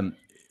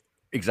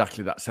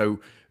 exactly that. So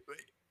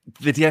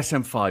the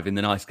DSM-5 in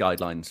the NICE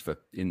guidelines for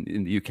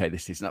in the UK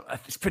this season,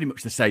 it's pretty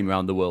much the same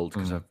around the world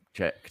because I've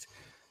checked,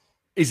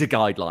 is a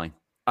guideline.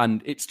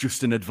 And it's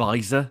just an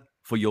advisor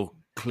for your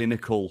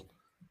clinical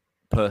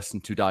person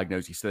to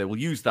diagnose you. So they will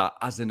use that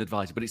as an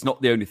advisor, but it's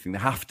not the only thing. They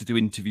have to do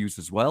interviews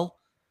as well.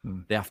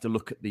 They have to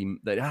look at in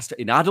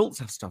adults,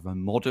 it has to have a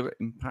moderate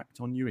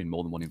impact on you in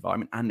more than one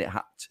environment. And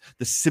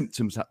the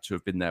symptoms had to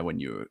have been there when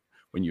you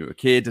were a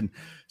kid. And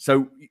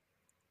so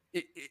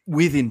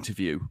with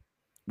interview,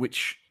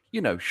 which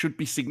should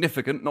be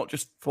significant, not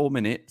just 4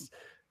 minutes,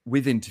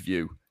 with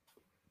interview,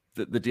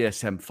 the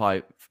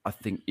DSM-5, I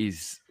think,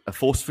 is a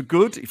force for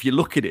good. If you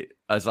look at it,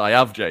 as I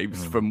have,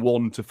 James, from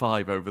 1 to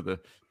 5 over the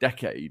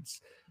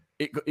decades,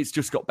 it's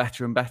just got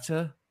better and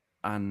better.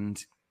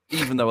 And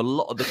even though a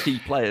lot of the key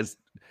players...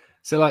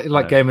 So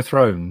like Game of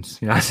Thrones,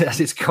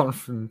 as it's gone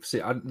from...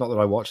 not that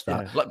I watched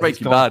that. Yeah, like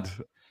Breaking Bad.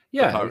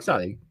 Yeah, apparently.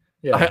 Exactly.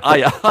 Yeah,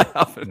 I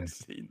haven't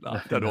seen that.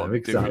 I don't know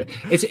exactly.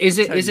 Is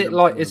it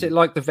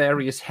like the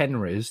various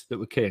Henrys that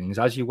were kings?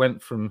 As you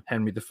went from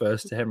Henry I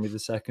to Henry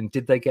II,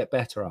 did they get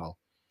better, Al?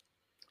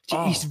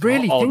 He's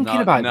really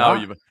thinking about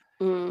that.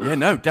 Yeah,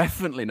 no,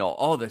 definitely not.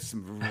 Oh, there's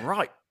some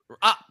right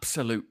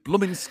absolute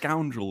blooming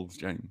scoundrels,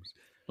 James.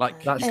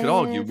 Like, you could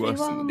argue worse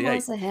than the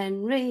was eight. a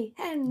Henry.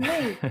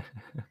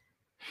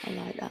 I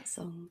like that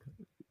song.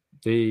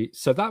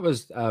 So that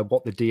was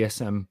what the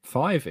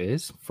DSM-5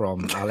 is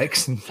from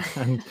Alex and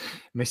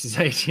Mrs.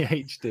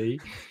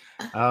 ADHD.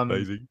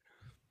 Amazing.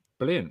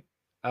 Brilliant.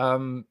 Do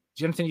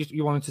you have anything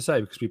you wanted to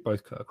say? Because we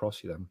both cut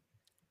across you then.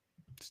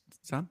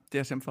 Sam,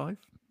 DSM-5?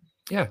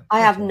 Yeah. I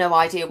have no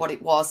idea what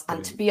it was.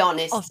 And to be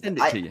honest, I'll send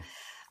it to you.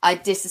 I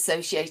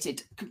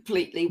disassociated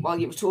completely while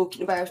you were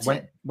talking about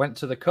it. Went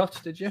to the cut,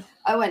 did you?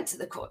 I went to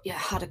the cut. Yeah,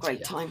 had a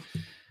great time.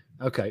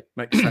 Okay.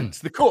 Makes sense.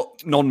 The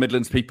cut,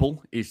 non-Midlands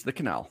people, is the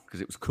canal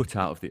because it was cut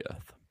out of the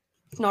earth.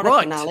 It's not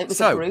a canal, it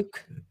was a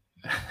brook.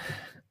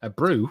 A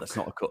brew? That's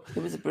not a cut.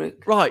 It was a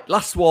brook. Right,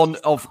 last one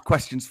of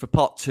questions for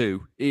part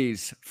 2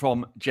 is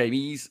from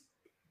Jamie's.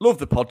 Love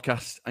the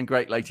podcast and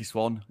great latest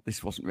one.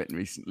 This wasn't written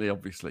recently,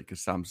 obviously, because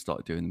Sam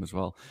started doing them as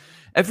well.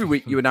 Every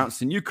week you announce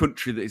a new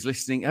country that is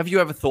listening. Have you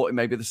ever thought it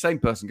may be the same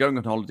person going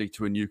on holiday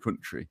to a new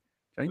country?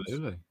 James?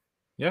 Absolutely.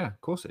 Yeah, of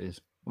course it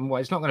is.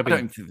 Well, it's not going to be... I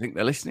don't think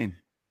they're listening.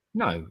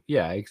 No,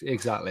 yeah,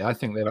 exactly. I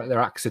think they're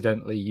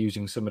accidentally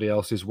using somebody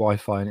else's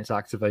Wi-Fi and it's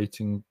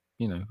activating,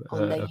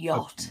 on their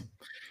yacht.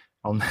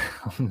 On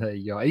their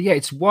yacht. Yeah,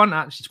 it's one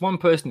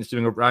person that's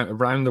doing a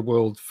round the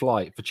world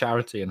flight for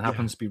charity and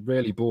happens to be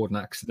really bored and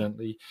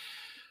accidentally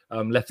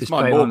left this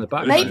plane on the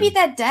back. Maybe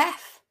they're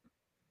deaf.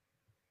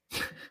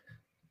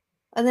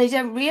 And they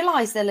don't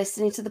realise they're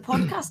listening to the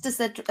podcast as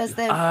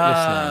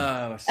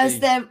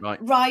they're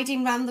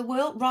riding around the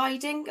world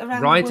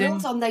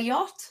on their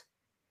yacht.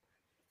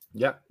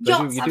 Yeah,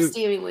 yachts have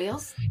steering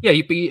wheels. Yeah,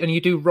 you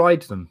do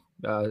ride them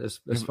as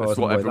far as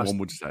what everyone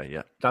would say.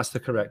 Yeah, that's the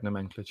correct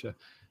nomenclature.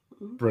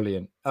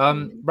 Brilliant.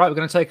 Right, we're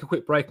going to take a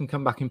quick break and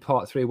come back in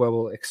part 3 where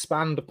we'll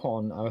expand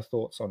upon our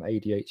thoughts on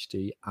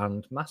ADHD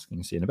and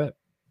masking. See you in a bit.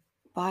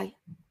 Bye.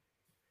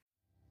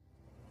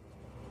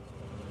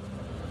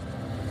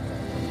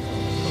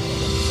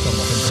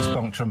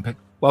 Trumpet.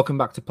 Welcome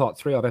back to part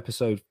 3 of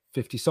episode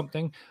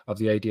 50-something of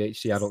the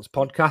ADHD Adults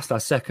podcast, our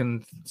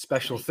second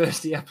special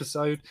Thursday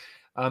episode.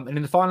 And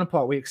in the final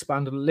part, we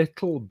expand a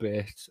little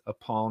bit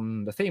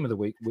upon the theme of the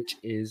week, which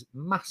is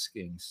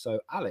masking. So,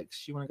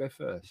 Alex, you want to go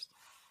first?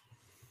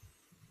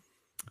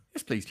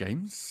 Yes, please,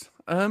 James.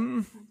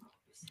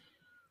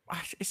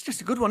 It's just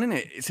a good one, isn't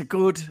it? It's a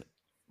good,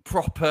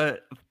 proper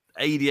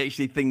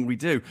ADHD thing we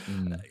do.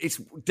 It's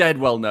dead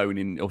well known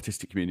in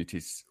autistic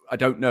communities. I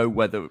don't know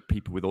whether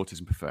people with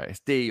autism prefer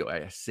ASD or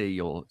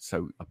ASC, or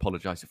so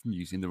apologise if I'm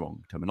using the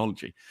wrong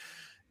terminology.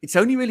 It's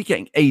only really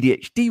getting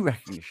ADHD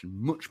recognition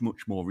much,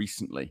 much more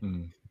recently.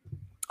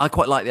 I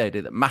quite like the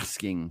idea that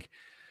masking,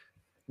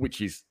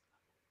 which is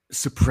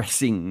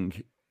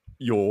suppressing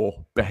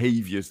your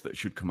behaviours that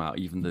should come out,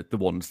 even the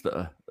ones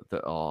that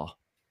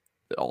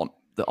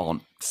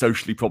aren't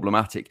socially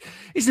problematic,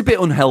 is a bit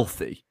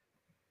unhealthy.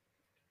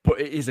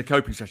 But it is a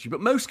coping strategy.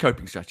 But most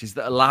coping strategies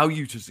that allow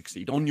you to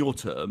succeed on your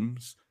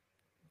terms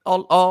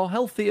are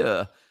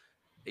healthier.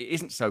 It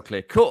isn't so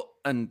clear cut,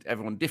 and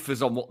everyone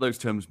differs on what those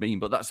terms mean,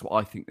 but that's what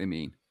I think they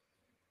mean.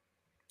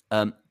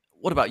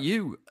 What about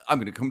you? I'm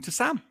going to come to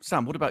Sam.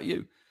 Sam, what about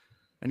you?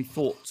 Any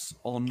thoughts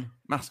on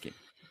masking?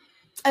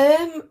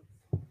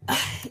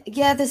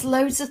 Yeah, there's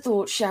loads of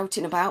thoughts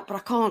shouting about, but I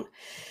can't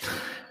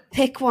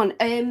pick one.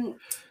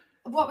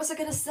 What was I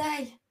going to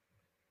say?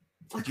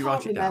 Did you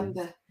write it down?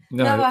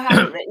 No, I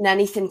haven't written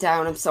anything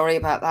down. I'm sorry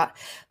about that.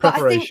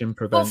 Preparation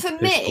prevents poor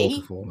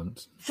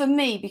performance. For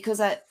me,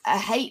 because I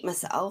hate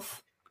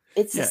myself,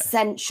 it's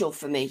essential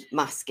for me,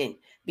 masking,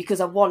 because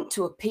I want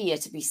to appear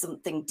to be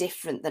something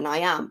different than I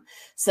am.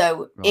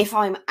 So if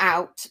I'm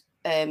out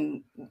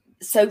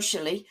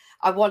socially,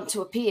 I want to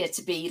appear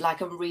to be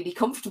like I'm really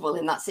comfortable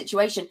in that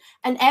situation.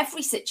 And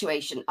every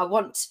situation,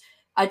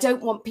 I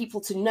don't want people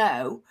to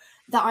know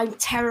that I'm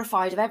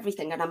terrified of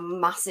everything and I'm a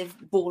massive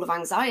ball of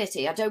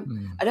anxiety. I don't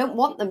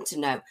want them to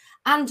know.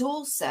 And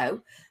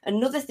also,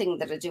 another thing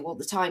that I do all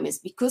the time is,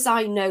 because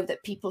I know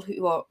that people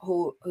who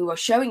are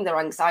showing their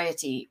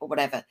anxiety or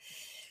whatever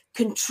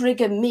can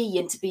trigger me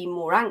into being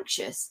more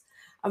anxious,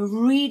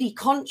 I'm really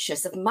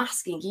conscious of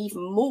masking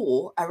even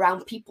more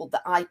around people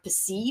that I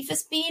perceive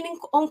as being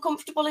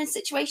uncomfortable in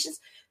situations,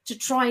 to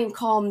try and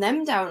calm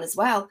them down as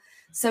well.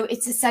 So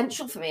it's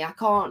essential for me. I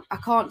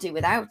can't do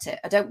without it.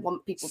 I don't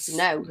want people to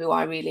know who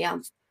I really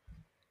am.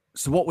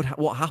 So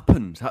what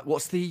happened?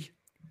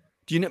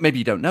 Do you know? Maybe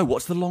you don't know.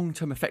 What's the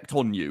long-term effect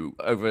on you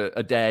over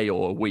a day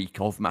or a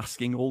week of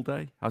masking all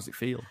day? How's it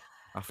feel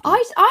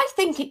afterwards? I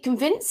think it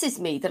convinces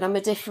me that I'm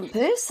a different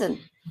person.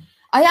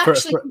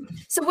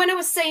 So when I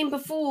was saying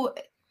before,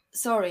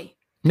 sorry.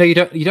 No, you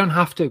don't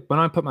have to. When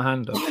I put my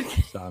hand up,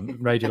 Sam,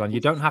 Radio Land, you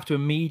don't have to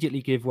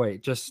immediately give way.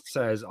 It just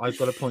says, I've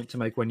got a point to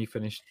make when you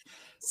finish.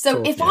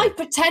 So if I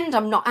pretend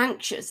I'm not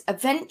anxious,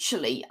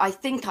 eventually I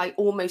think I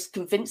almost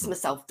convince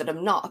myself that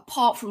I'm not,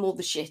 apart from all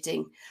the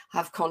shitting,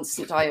 have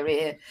constant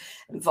diarrhea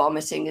and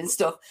vomiting and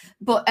stuff.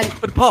 But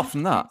apart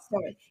from that.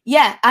 Sorry.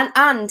 Yeah.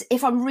 And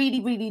if I'm really,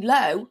 really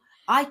low,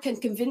 I can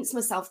convince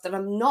myself that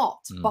I'm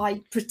not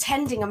by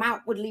pretending I'm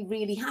outwardly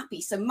really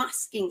happy. So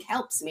masking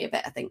helps me a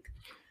bit, I think.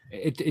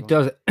 It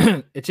does.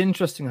 It's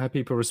interesting how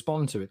people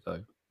respond to it,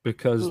 though,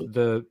 because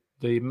the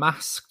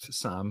masked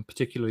Sam,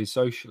 particularly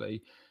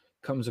socially,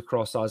 comes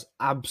across as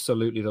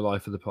absolutely the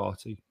life of the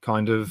party,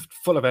 kind of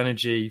full of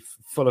energy,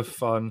 full of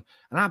fun,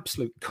 an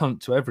absolute cunt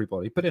to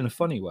everybody, but in a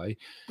funny way.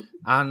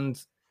 And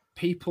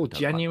people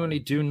genuinely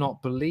do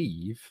not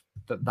believe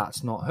that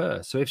that's not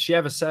her. So if she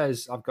ever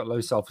says, I've got low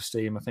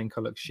self-esteem, I think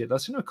I look shit,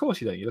 that's, of course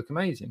you don't, you look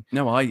amazing.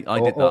 No, I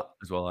did that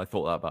as well. I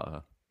thought that about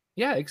her.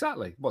 Yeah,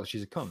 exactly. Well,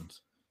 she's a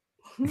cunt.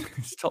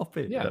 Stop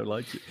it. Yeah. I don't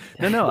like it.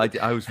 No,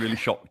 I was really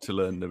shocked to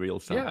learn the real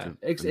side. Yeah,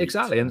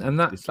 exactly. And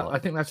that I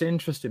think that's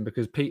interesting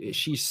because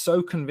she's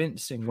so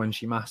convincing when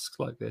she masks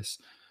like this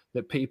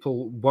that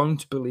people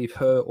won't believe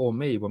her or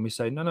me when we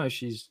say, no,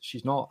 she's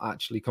not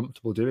actually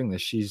comfortable doing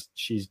this. She's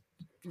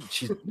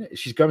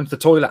going to the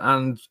toilet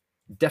and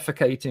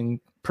defecating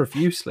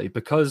profusely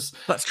because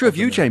that's true of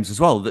you, James, as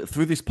well. That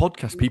through this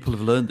podcast, people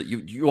have learned that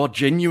you are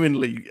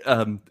genuinely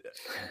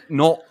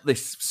not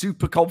this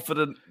super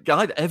confident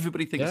guy that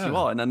everybody thinks you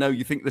are. And I know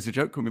you think there's a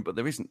joke coming, but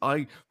there isn't.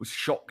 I was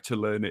shocked to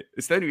learn it.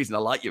 It's the only reason I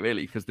like you,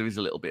 really, because there is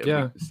a little bit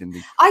of weakness in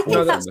the. I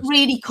think that's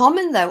really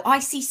common, though. I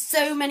see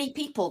so many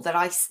people that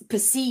I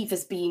perceive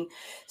as being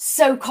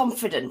so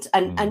confident,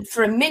 and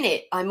for a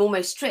minute I'm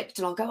almost tricked,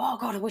 and I'll go, "Oh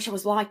God, I wish I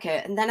was like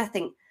her," and then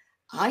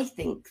I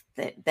think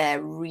that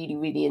they're really,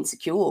 really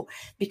insecure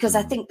because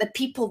I think the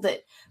people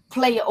that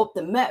play it up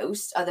the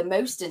most are the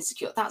most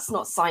insecure. That's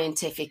not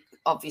scientific,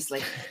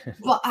 obviously,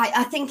 but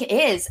I think it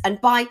is. And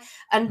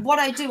what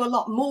I do a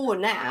lot more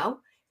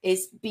now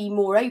is be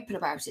more open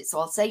about it. So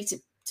I'll say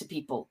to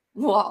people,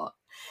 what?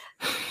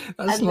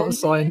 That's not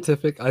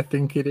scientific. I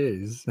think it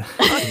is.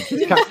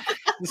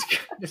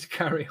 Just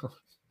carry on.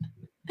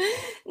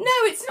 No,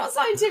 it's not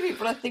scientific,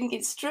 but I think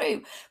it's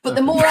true. But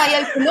the more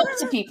I open up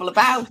to people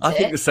about I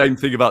think the same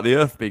thing about the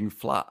Earth being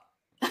flat.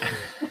 But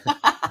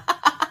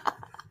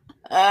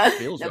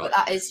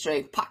that is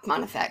true.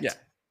 Pac-Man effect. Yeah.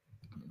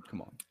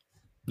 Come on.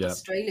 Yeah.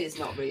 Australia is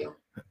not real.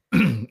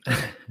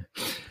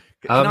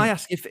 Can I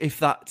ask if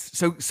that's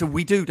so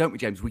we do, don't we,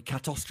 James? We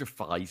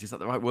catastrophize. Is that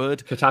the right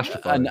word?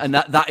 Catastrophize. And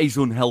that is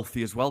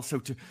unhealthy as well. So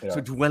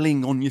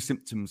dwelling on your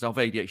symptoms of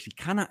ADHD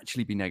can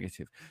actually be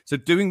negative. So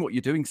doing what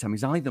you're doing, Sam,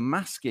 is either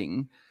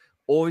masking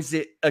or is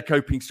it a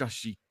coping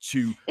strategy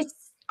to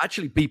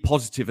actually be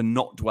positive and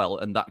not dwell,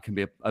 and that can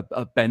be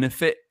a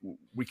benefit.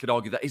 We could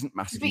argue that isn't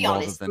masking. To be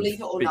honest, believe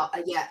it or not,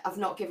 I've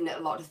not given it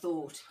a lot of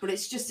thought, but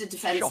it's just a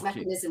defense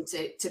mechanism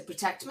to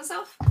protect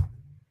myself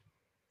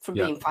from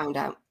being found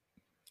out.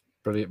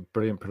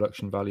 Brilliant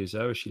production values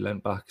there as she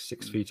leant back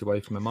 6 feet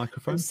away from a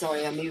microphone. I'm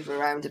sorry, I move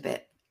around a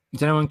bit.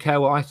 Does anyone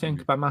care what I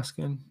think about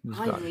masking?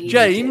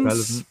 James?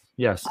 Relevant?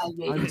 Yes. I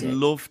would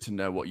love to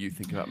know what you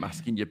think about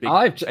masking, your big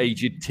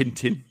aged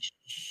Tintin.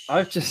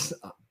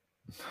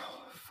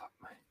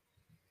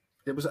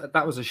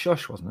 That was a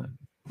shush, wasn't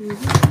it?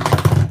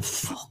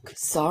 Fuck,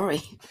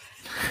 sorry.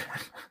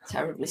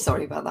 Terribly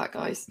sorry about that,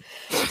 guys.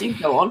 Do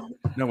go on.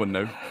 No one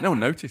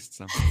noticed,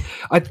 Sam.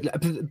 I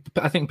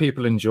think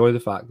people enjoy the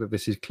fact that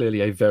this is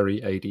clearly a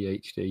very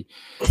ADHD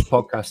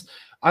podcast.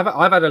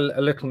 I've had a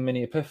little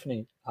mini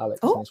epiphany, Alex.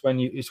 Oh.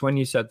 It's when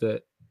you said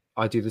that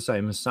I do the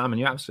same as Sam, and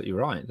you're absolutely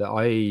right that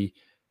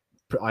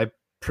I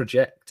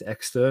project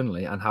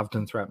externally and have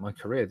done throughout my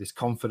career this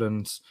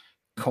confident,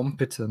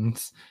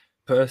 competent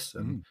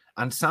person.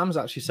 And Sam's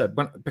actually said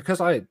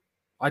because I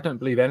don't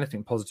believe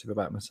anything positive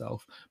about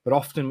myself, but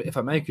often if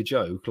I make a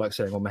joke like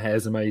saying, "Oh, my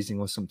hair's amazing"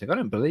 or something, I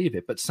don't believe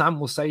it. But Sam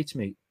will say to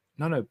me,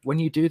 "No, when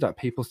you do that,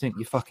 people think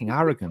you're fucking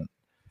arrogant.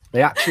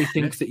 They actually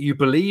think that you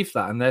believe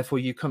that, and therefore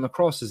you come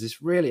across as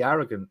this really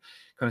arrogant,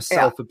 kind of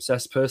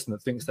self-obsessed person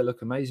that thinks they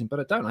look amazing." But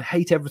I don't. I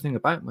hate everything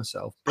about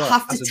myself. But I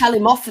have to tell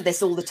him off for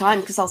this all the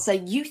time because I'll say,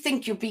 "You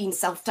think you're being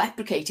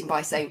self-deprecating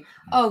by saying,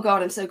 'Oh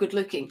God, I'm so good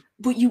looking,'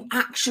 but you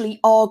actually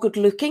are good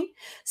looking."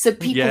 So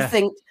people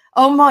think,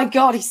 "Oh my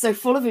God, he's so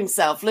full of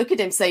himself. Look at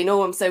him saying,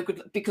 'Oh, I'm so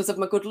good because of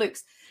my good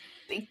looks,'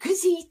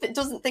 because he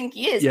doesn't think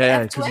he is."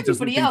 Yeah, to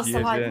everybody else,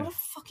 I'm like, "What a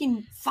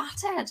fucking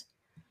fathead."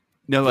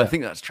 No, I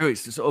think that's true.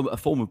 It's sort of a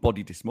form of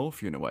body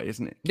dysmorphia in a way,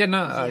 isn't it? Yeah,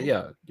 no,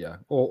 yeah,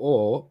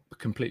 or a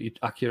completely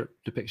accurate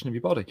depiction of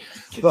your body.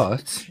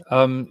 But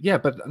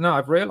but no,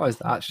 I've realised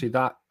that actually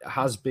that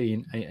has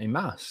been a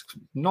mask.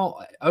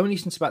 Not only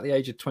since about the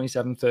age of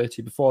 27,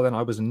 30. Before then,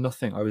 I was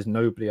nothing. I was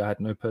nobody. I had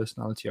no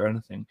personality or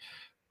anything.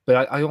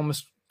 But I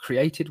almost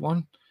created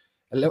one.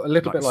 A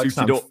little bit like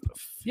Sam.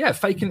 Yeah,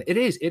 faking. It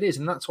is,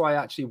 and that's why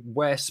I actually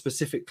wear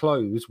specific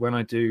clothes when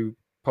I do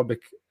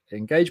public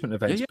engagement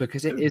events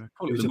because it is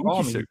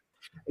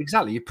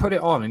exactly. You put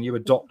it on and you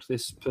adopt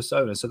this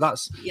persona. So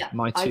that's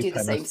my two. I do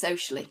the same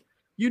socially.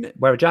 You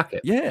wear a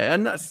jacket. Yeah,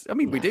 and that's. I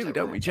mean, we do,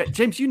 don't we,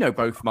 James? You know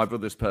both my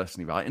brothers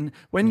personally, right? And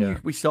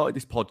when we started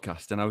this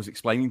podcast, and I was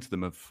explaining to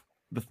them of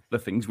the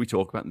things we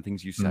talk about and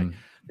things you say,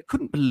 they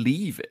couldn't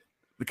believe it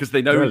because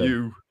they know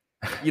you.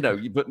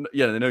 But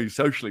they know you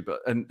socially,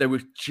 and they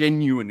were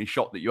genuinely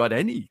shocked that you had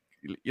any,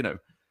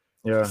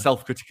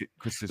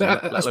 self-criticism.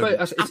 I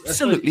suppose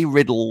absolutely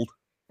riddled.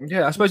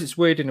 Yeah, I suppose it's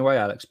weird in a way,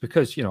 Alex,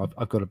 because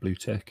I've got a blue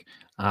tick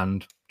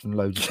and done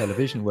loads of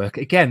television work.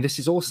 Again, this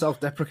is all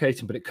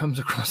self-deprecating, but it comes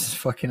across as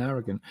fucking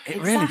arrogant.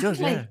 It really does,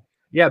 yeah.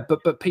 Yeah,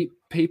 but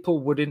people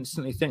would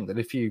instantly think that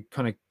if you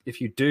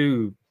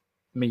do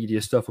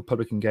media stuff or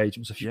public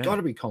engagement stuff, you've got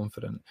to be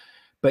confident.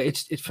 But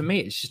it's for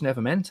me, it's just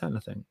never meant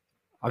anything.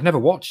 I've never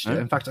watched it.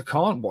 In fact, I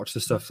can't watch the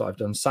stuff that I've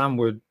done. Sam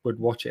would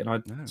watch it, and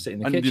I'd sit in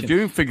the kitchen. And the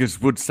viewing figures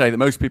would say that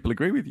most people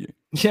agree with you.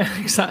 Yeah,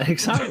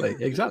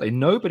 exactly.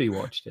 Nobody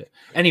watched it.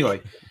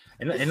 Anyway,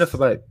 enough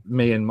about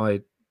me and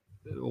my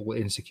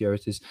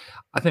insecurities.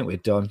 I think we're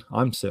done.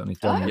 I'm certainly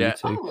done. Yeah.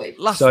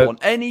 Last one.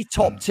 Any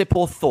top tip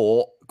or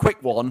thought,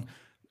 quick one,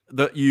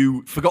 that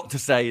you forgot to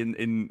say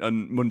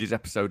on Monday's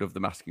episode of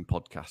the Masking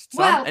Podcast?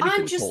 Sam,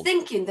 I'm just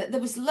thinking that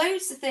there was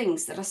loads of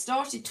things that I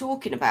started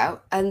talking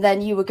about, and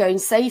then you were going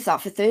to save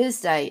that for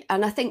Thursday,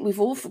 and I think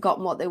we've all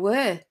forgotten what they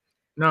were.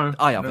 No,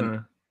 I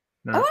haven't.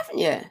 No. Oh, haven't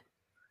you?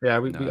 Yeah,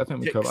 I think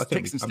we covered.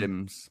 Ticks and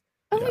stims.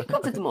 Oh, we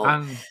covered them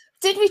all.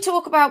 Did we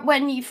talk about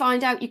when you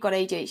find out you've got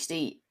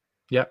ADHD?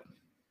 Yeah.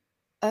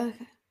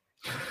 Okay.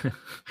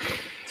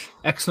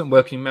 Excellent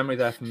working memory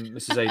there from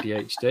Mrs.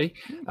 ADHD.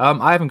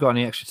 I haven't got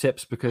any extra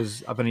tips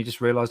because I've only just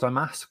realised I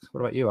masked.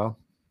 What about you, Al?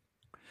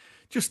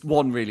 Just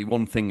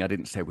one thing I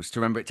didn't say was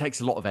to remember it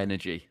takes a lot of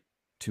energy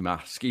to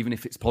mask, even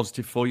if it's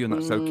positive for you, and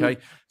that's okay.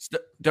 So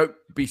don't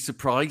be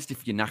surprised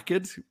if you're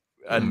knackered,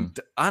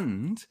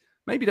 and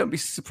maybe don't be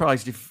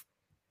surprised if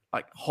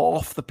like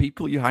half the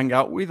people you hang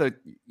out with are,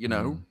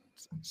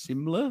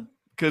 similar,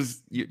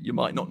 because you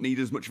might not need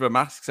as much of a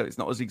mask, so it's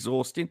not as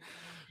exhausting.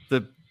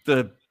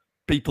 The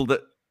people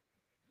that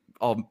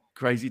are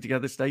crazy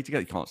together stay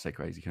together. You can't say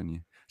crazy, can you?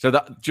 So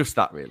that's the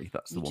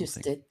one thing. You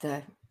just did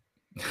though.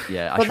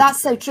 Yeah, but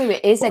that's so true.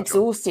 It is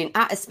exhausting,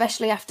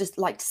 especially after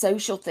like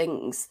social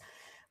things.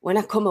 When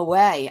I come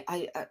away,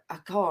 I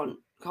can't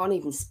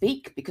even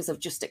speak because I've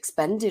just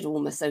expended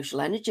all my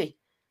social energy.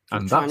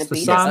 And that's the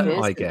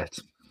Sam I get.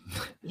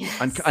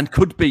 Yes. And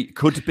could be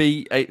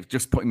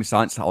just putting my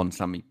science hat on,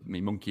 Sam,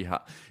 me monkey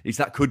hat.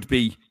 Could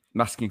be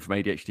masking from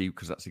ADHD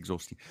because that's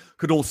exhausting.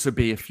 Could also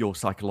be if you're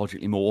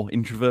psychologically more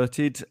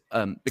introverted.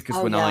 Because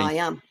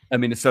I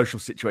am in a social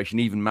situation,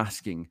 even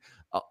masking,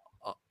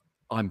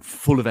 I'm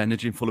full of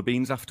energy and full of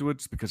beans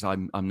afterwards because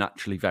I'm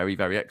naturally very,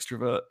 very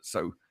extrovert.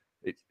 So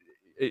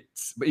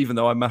but even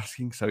though I'm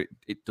masking, so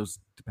it does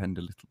depend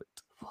a little bit.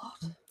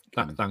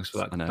 What? Thanks for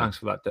that.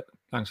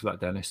 Thanks for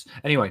that, Dennis.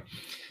 Anyway,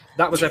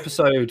 that was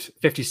episode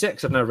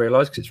 56. I've now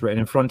realised because it's written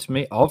in front of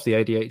me of the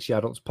ADHD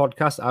Adults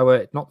podcast.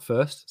 Our not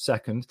first,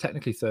 second,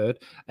 technically third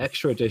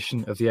extra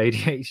edition of the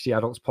ADHD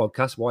Adults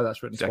podcast. Why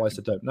that's written twice,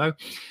 I don't know.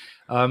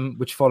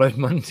 Which followed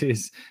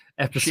Monday's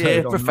episode.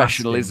 Sheer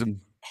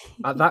professionalism.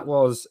 That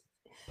was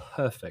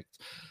perfect.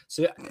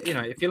 So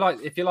if you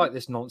like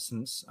this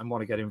nonsense and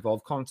want to get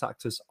involved,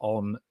 contact us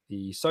on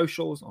the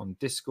socials, on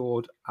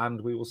Discord, and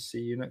we will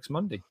see you next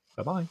Monday.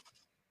 Bye-bye.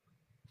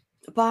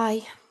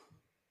 Bye.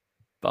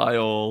 Bye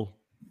all.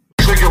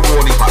 Trigger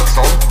warning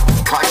klaxon.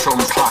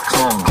 Klaxons,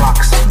 klaxon.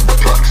 Klaxon,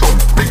 klaxon.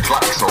 Big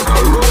klaxon.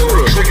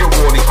 Trigger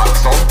warning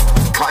klaxon.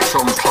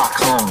 Klaxons,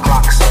 klaxon.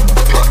 Klaxon,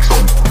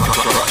 klaxon.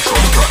 Klaxon,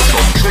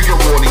 klaxon. Trigger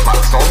warning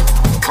klaxon.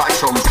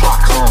 Klaxons,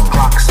 klaxon.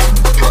 Klaxon,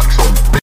 klaxon.